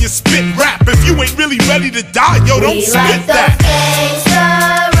sure when you spit rap, if you ain't really ready to die, yo, don't spit that.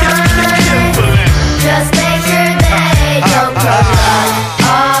 Just make sure they don't corrupt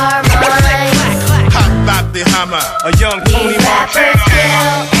our minds. Hot about the hammer, a young Tony Montana.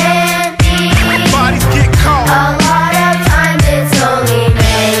 Bodies get caught. A lot of times it's only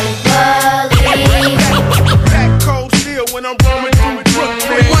make-believe. That cold steel when I'm roaming through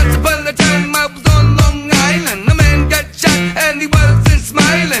Brooklyn. Once upon a time I was on Long Island. A man got shot and he wasn't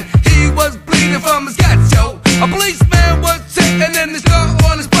smiling. He was bleeding from his guts, yo. A policeman was sick and then they saw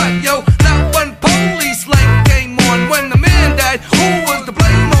on his butt, yo. Not one police light came on when the man died. Who was the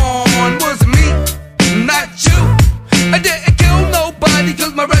blame on? Was it me? Not you. I didn't kill nobody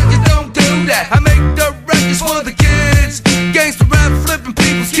cause my records don't do that. I make the records for the kids. Gangsta rap flipping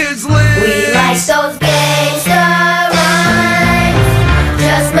people's kids live. We like those gangsta rhymes.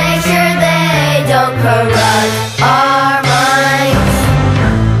 Just make sure they don't corrupt our minds.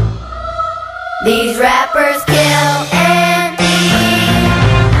 These rappers kill and eat.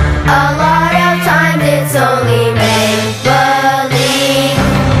 A lot of times it's only make-believe.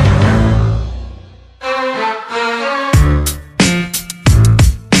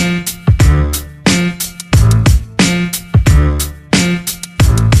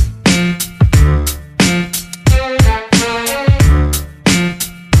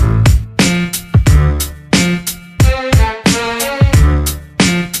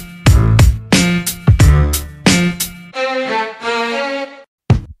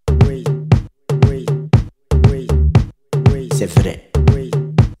 C'est vrai.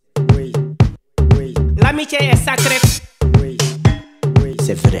 L'amitié est sacrée.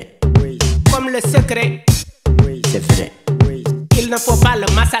 C'est vrai. Comme le secret. C'est vrai. Il ne faut pas le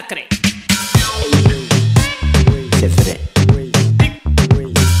massacrer. C'est vrai.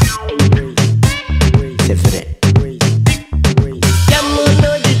 C'est vrai.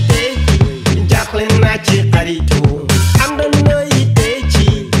 Jamono jite, jàppale naa ci xaritu. Am na noo yite ci,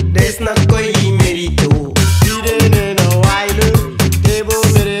 des na koy mérito.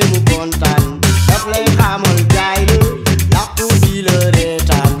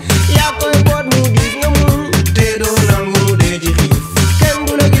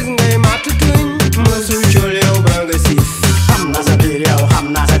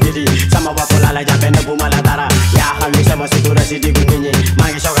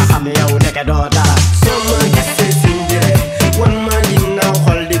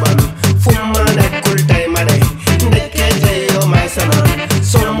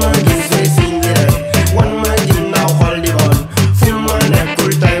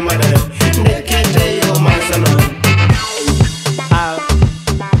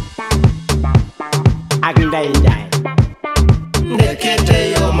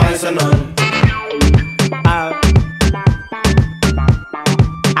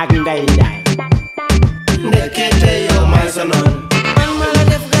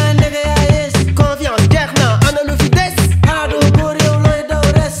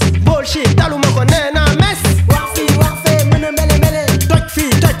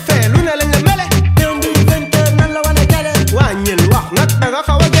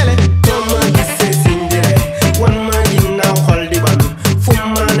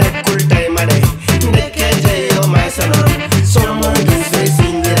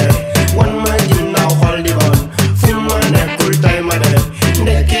 Full time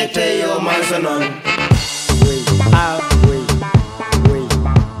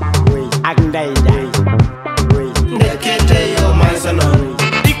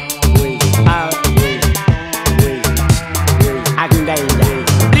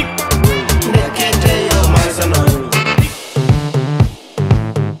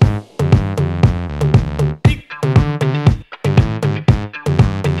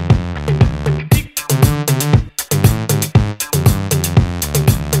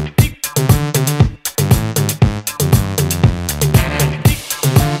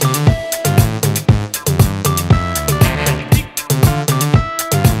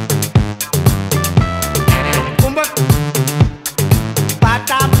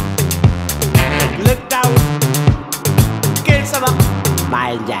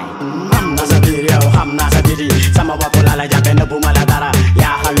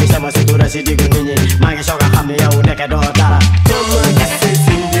si digg nit ñi maa ngi soog a xam ne yow nekk doo dara soo ma gisee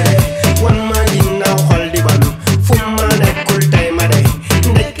sindire wan ma ginnaaw xol di ban fu ma nekkul tey ma dey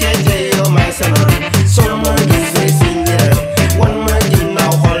ndekete yow may sama soo ma gisee sindire wan ma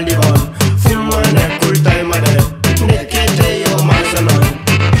ginnaaw xol di ban fu ma nekkul tey ma dey ndekete yow may sama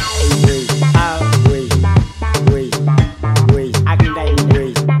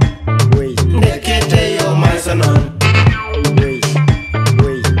ndekete yow may sama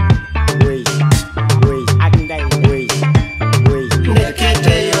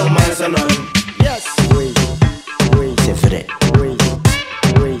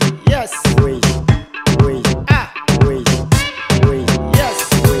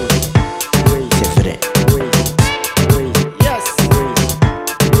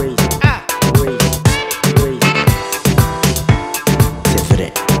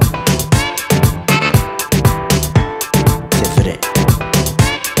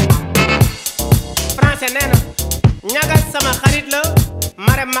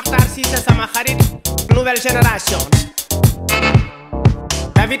génération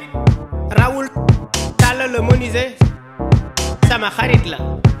David Raoul Talla le menuisier sama xarit la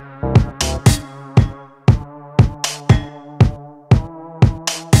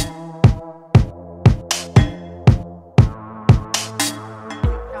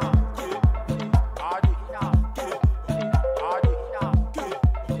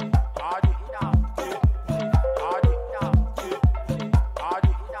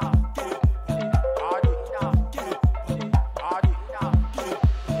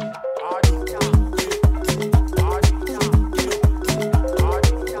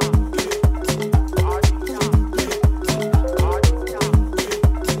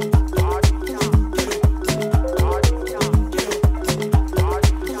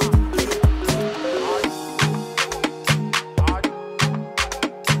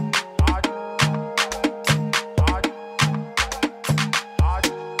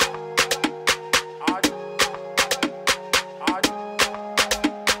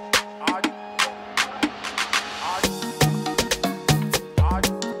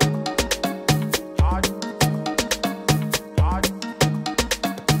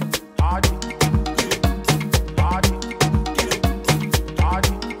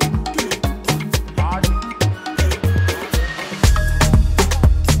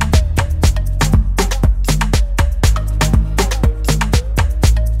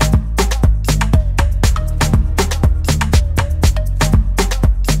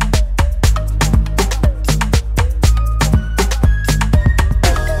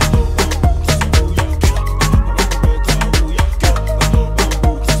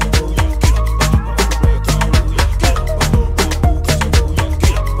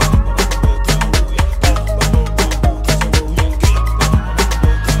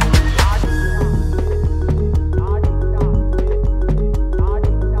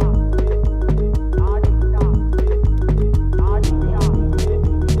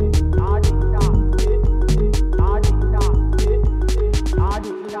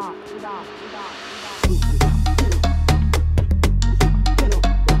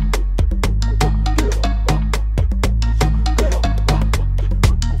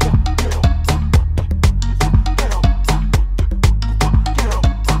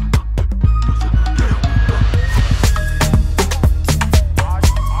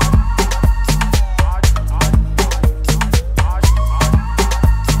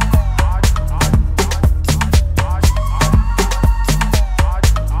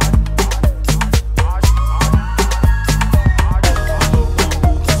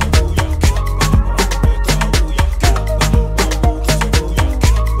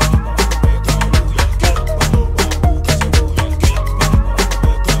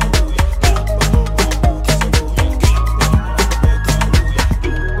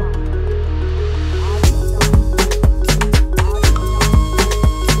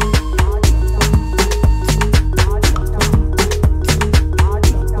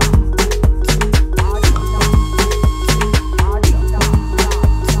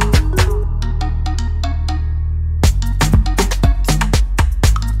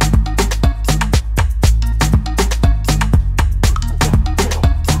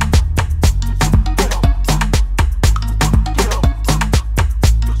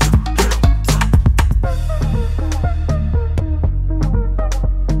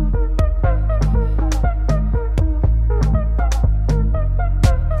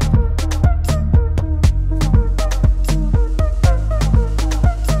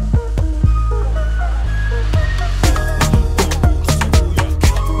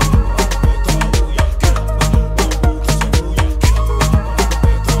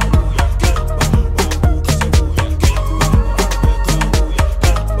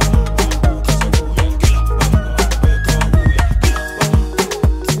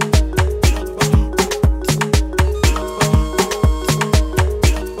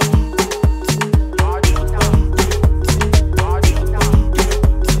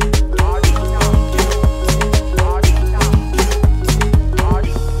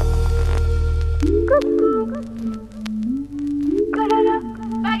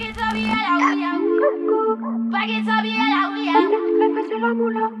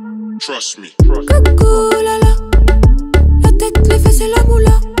Trust me. Coucou lala, la tête, les fesses et la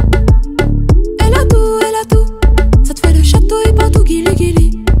moula. Elle a tout, ça te fait le château et partout guili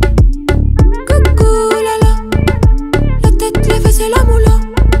guili. Coucou lala, la tête, les fesses et la moula.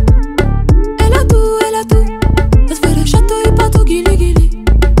 Elle a tout, ça te fait le château et partout guili guili.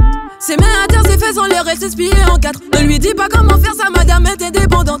 Ses mains à terre, ses fesses en l'air, elle s'est pliée en quatre. Ne lui dis pas comment faire, sa madame est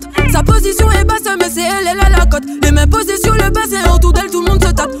indépendante. Sa position est basse, mais c'est elle a la cote. Les mains posées sur le bassin, autour d'elle, tout le monde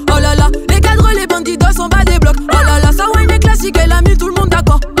se tape. Oh là là, les cadres, les bandits en bas des blocs. Oh là là, sa wine est classique, elle a mis tout le monde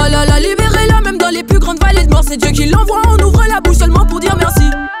d'accord. Oh là là, libérez-la, même dans les plus grandes vallées de mort. C'est Dieu qui l'envoie, on ouvre la bouche seulement pour dire merci.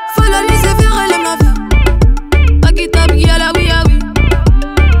 Faut la laisser faire, elle aime la vie. Pakita, biala, oui, ah oui.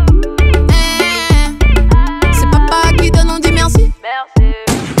 C'est papa qui donne, on dit merci.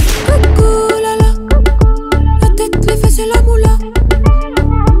 Coucou, lala, la tête, les fesses et la moula.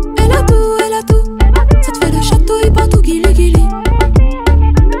 Elle a tout, ça te fait le château et partout guili guili.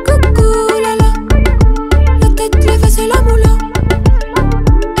 Coucou, lala, la tête, les fesses et la moula.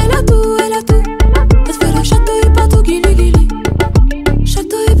 Elle a tout, ça te fait le château et partout guili guili.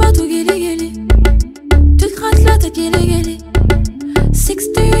 Château et partout guili guili. Tu te grattes la tête guili guili.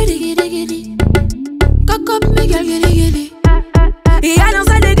 630 guili guili. Cock up, Miguel guili guili. Et elle danse,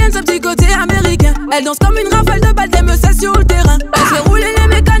 elle dégaine ce petit côté américain. Elle danse comme une rafale de balles, elle me sait sur le terrain. Elle fait rouler les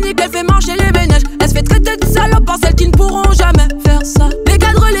mécaniques, elle fait marcher les ménages. Elle se fait traiter de salope par celles qui ne pourront jamais faire ça. Les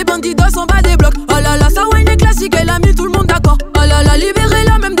cadres, les bandits en bas des blocs. Oh là là, sa wine est classique, elle a mis tout le monde d'accord. Oh là là,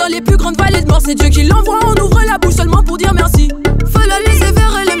 libérez-la, même dans les plus grandes vallées de mort. C'est Dieu qui l'envoie, on ouvre la bouche seulement pour dire merci. Faut la laisser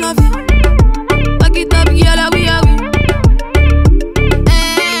faire, elle aime la vie. Pakita, biala, oui, ah oui.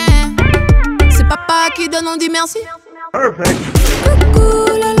 C'est papa qui donne, on dit merci. Perfect. Coucou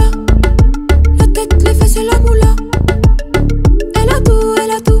lala, la tête, les fesses et la moula. Elle a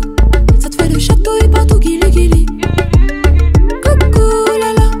tout, ça te fait le château et partout guili guili. Coucou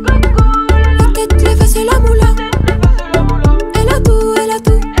lala, la tête, les fesses et la moula. Elle a tout,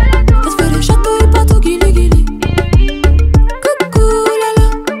 ça te fait le château et partout guili guili. Coucou lala,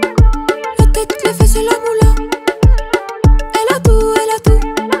 la tête, les fesses et la moula. Elle a tout,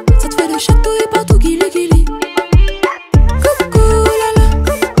 ça te fait le château et partout guili guili.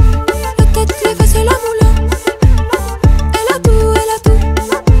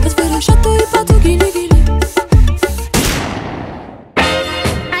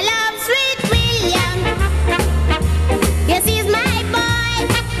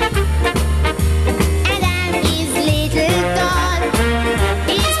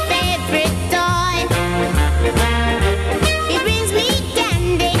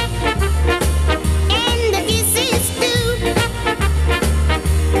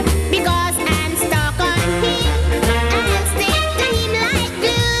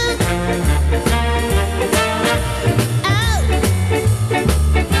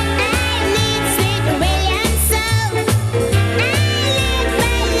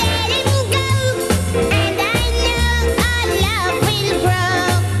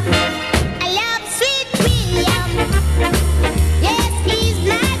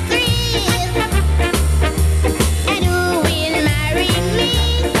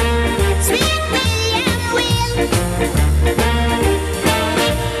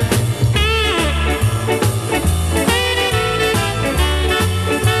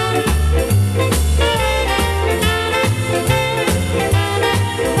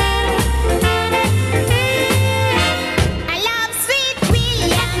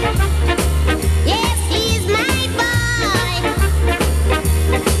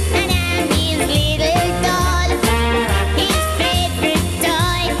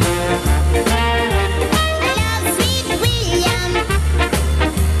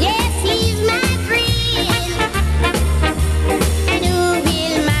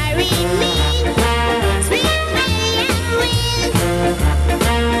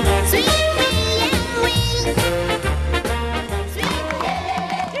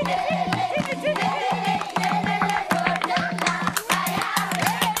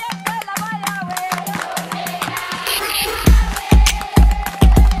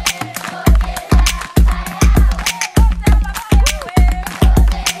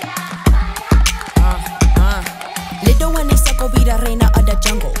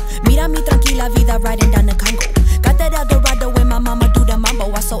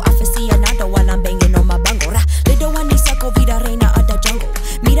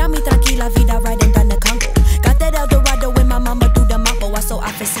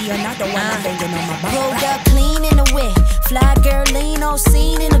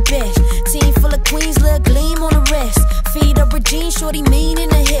 Shorty mean in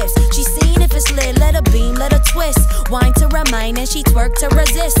the hips. She seen it if it's lit, let her beam, let her twist. Wine to remind and she twerk to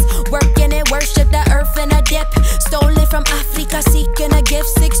resist. Working it, worship the earth in a dip. Stole it from Africa, seeking a gift.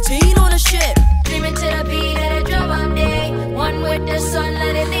 16 on a ship. Dreaming to the beat of the drum all day. One with the sun,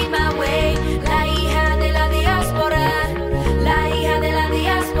 let it lead my way. La hija de la diaspora. La hija de la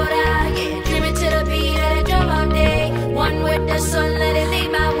diaspora. Yeah, dreaming to the beat of the drum all day. One with the sun, let it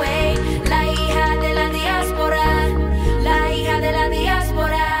lead my way. La hija de la diaspora. La hija de la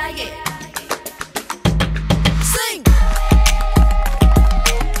diaspora. Yeah. Sing.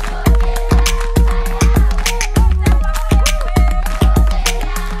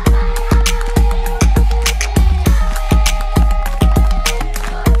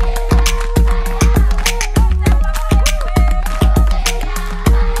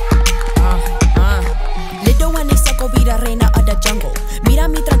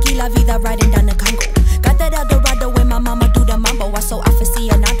 la vida riding down the Congo. Got that Eldorado when my mama do the mambo. I so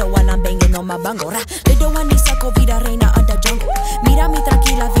aficionado while I'm banging on my bongo. Le do a ni saco vida reina of the jungle. Mira mi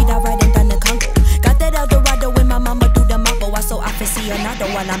tranquila vida riding down the Congo. Got that Eldorado when my mama do the mambo. I so aficionado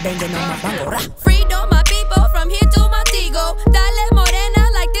while I'm banging on my bongo. Freedom, my people, from here to Montego. Dale morena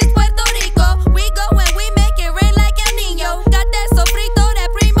like this Puerto Rico. We go and we make it rain like El Niño. Got that sofrito, that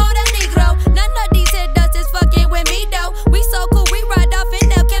primo, that negro. None of these hit dust is fucking with me though. We so cool, we ride off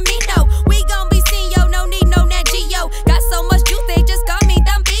in El Camino. We gon' be seen, yo, no need no Nat Geo. Got so much juice, they just call me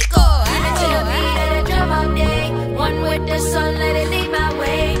Tampico. Dreaming to the beat of the drum all day. One with the sun, let it lead my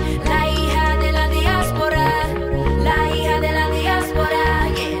way. La hija de la diaspora. La hija de la diaspora.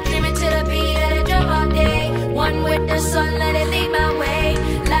 Yeah, dreaming to the beat of the drum all day. One with the sun, let it lead my way.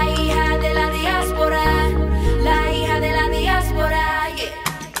 La hija de la diaspora. La hija de la diaspora. Yeah.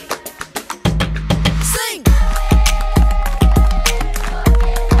 Sing.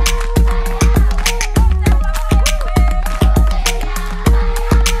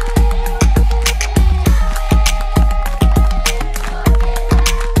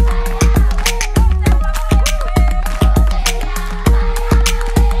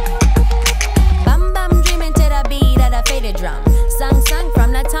 Bam bam dreaming to the beat of the faded drum. Sung sung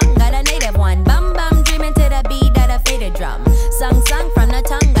from the tongue of the native one. Bam bam dreaming to the beat of the faded drum. Sung sung from the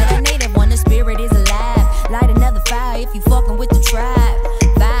tongue of the native one. The spirit is alive. Light another fire if you fucking with the tribe.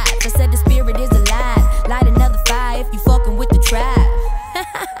 Vibes, I said the spirit is alive. Light another fire if you fucking with the tribe.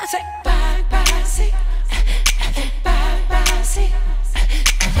 Say bye bye, say bye bye, say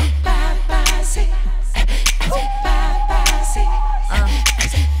bye bye, say bye bye, say.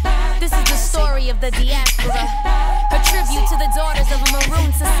 This is the story of the diaspora. A tribute to the daughters of a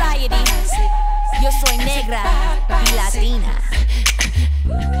maroon society. Yo soy negra y latina.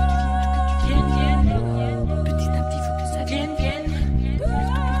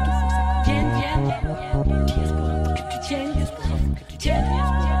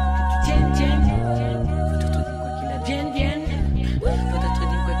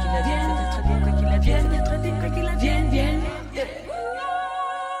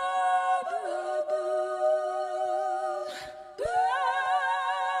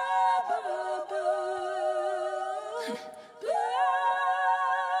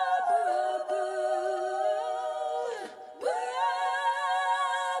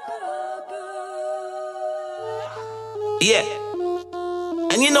 Yeah,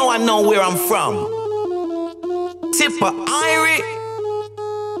 and you know I know where I'm from. Tipper Irie,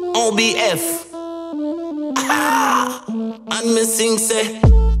 O.B.F. And me sing say,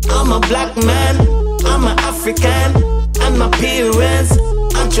 I'm a black man, I'm an African, and my parents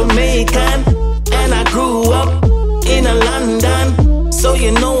are Jamaican, and I grew up in a London, so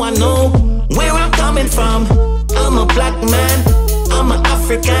you know I know where I'm coming from. I'm a black man, I'm an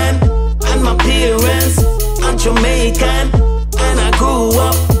African, and my parents are Jamaican, and I grew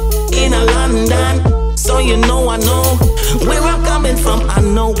up in a London, so you know I know where I'm coming from. I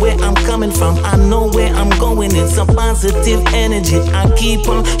know where I'm coming from, I know where I'm going. It's a positive energy. I keep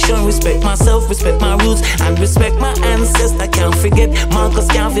on showing respect myself, respect my roots, and respect my ancestors. I can't forget Marcus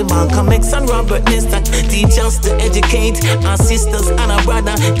Garvey, Malcolm X, and Robert Nesta. Teach us to educate our sisters and our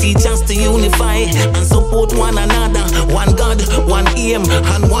brother. Teach us to unify and support one another. One God, one aim,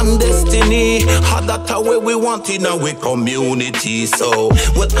 and one destiny. How that's how we want in our community. So,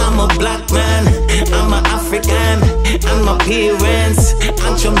 well, I'm a black man, I'm an African, and my parents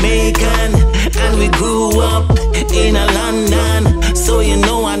are Jamaican, and we grew up in a London, so you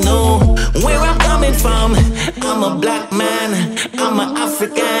know I know where I'm coming from. I'm a black man, I'm an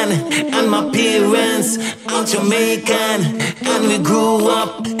African, and my parents are Jamaican, and we grew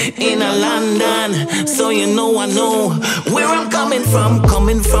up in a London, so you know I know where I'm coming from.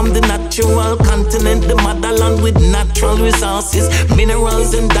 Coming from the natural continent, the motherland with natural resources,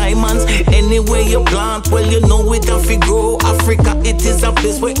 minerals and diamonds, Anywhere you plant, well you know it have to grow. Africa, it is a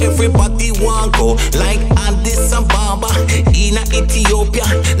place where everybody want go. Like Addis Ababa, Ina Ethiopia,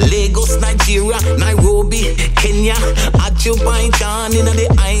 Lagos, Nigeria, Nairobi, Kenya, Azerbaijan, in the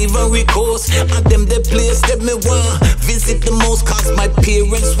Ivory Coast. And them the place that me want visit the most, cause my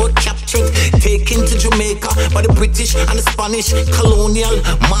parents were captured, taken to Jamaica by the British and the Spanish colonial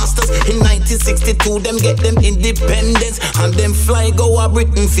masters. In 1962, them get them independence, and them fly go a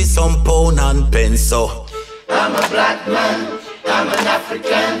Britain for some pound and pence. So I'm a black man, I'm an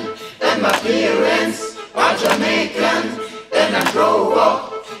African, and my parents are Jamaican, and I grow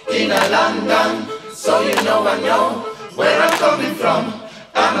up in a London, so you know I know where I'm coming from.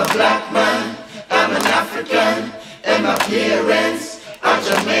 I'm a black man, I'm an African, and my parents are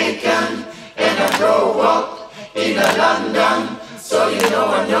Jamaican, and I grow up in a London, so you know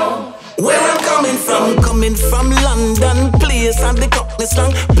I know where I'm coming from London, place and the cockney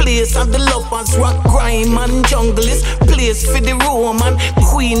slang, place and the lovers rock, crime and junglist, place for the Roman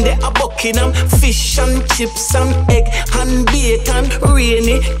queen, they are Buckingham, fish and chips and egg and bacon,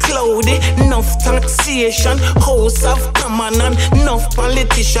 rainy, cloudy, enough taxation, house of common and enough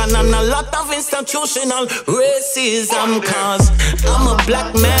politician and a lot of institutional racism, cause I'm a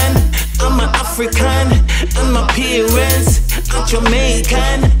black man, I'm an African, and my parents are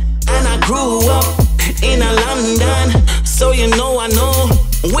Jamaican, and I grew up in a London, so you know I know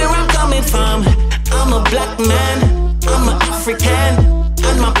where I'm coming from. I'm a black man, I'm an African,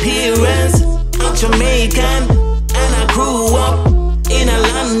 and my parents are Jamaican, and I grew up in a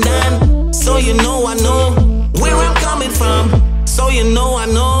London, so you know I know where I'm coming from. So you know I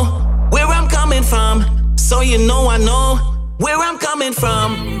know where I'm coming from. So you know I know where I'm coming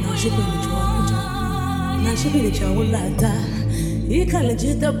from.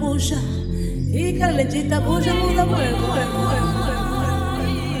 Ikalejita busha, muda muda.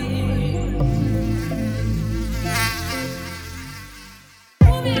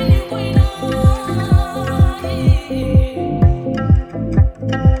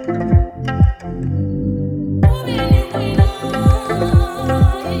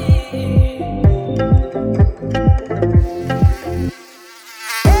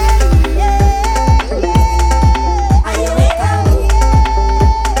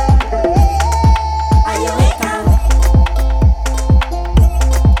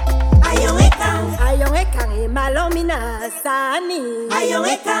 Ayong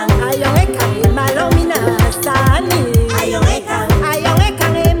ekang, malomina sani. Ayong ekang.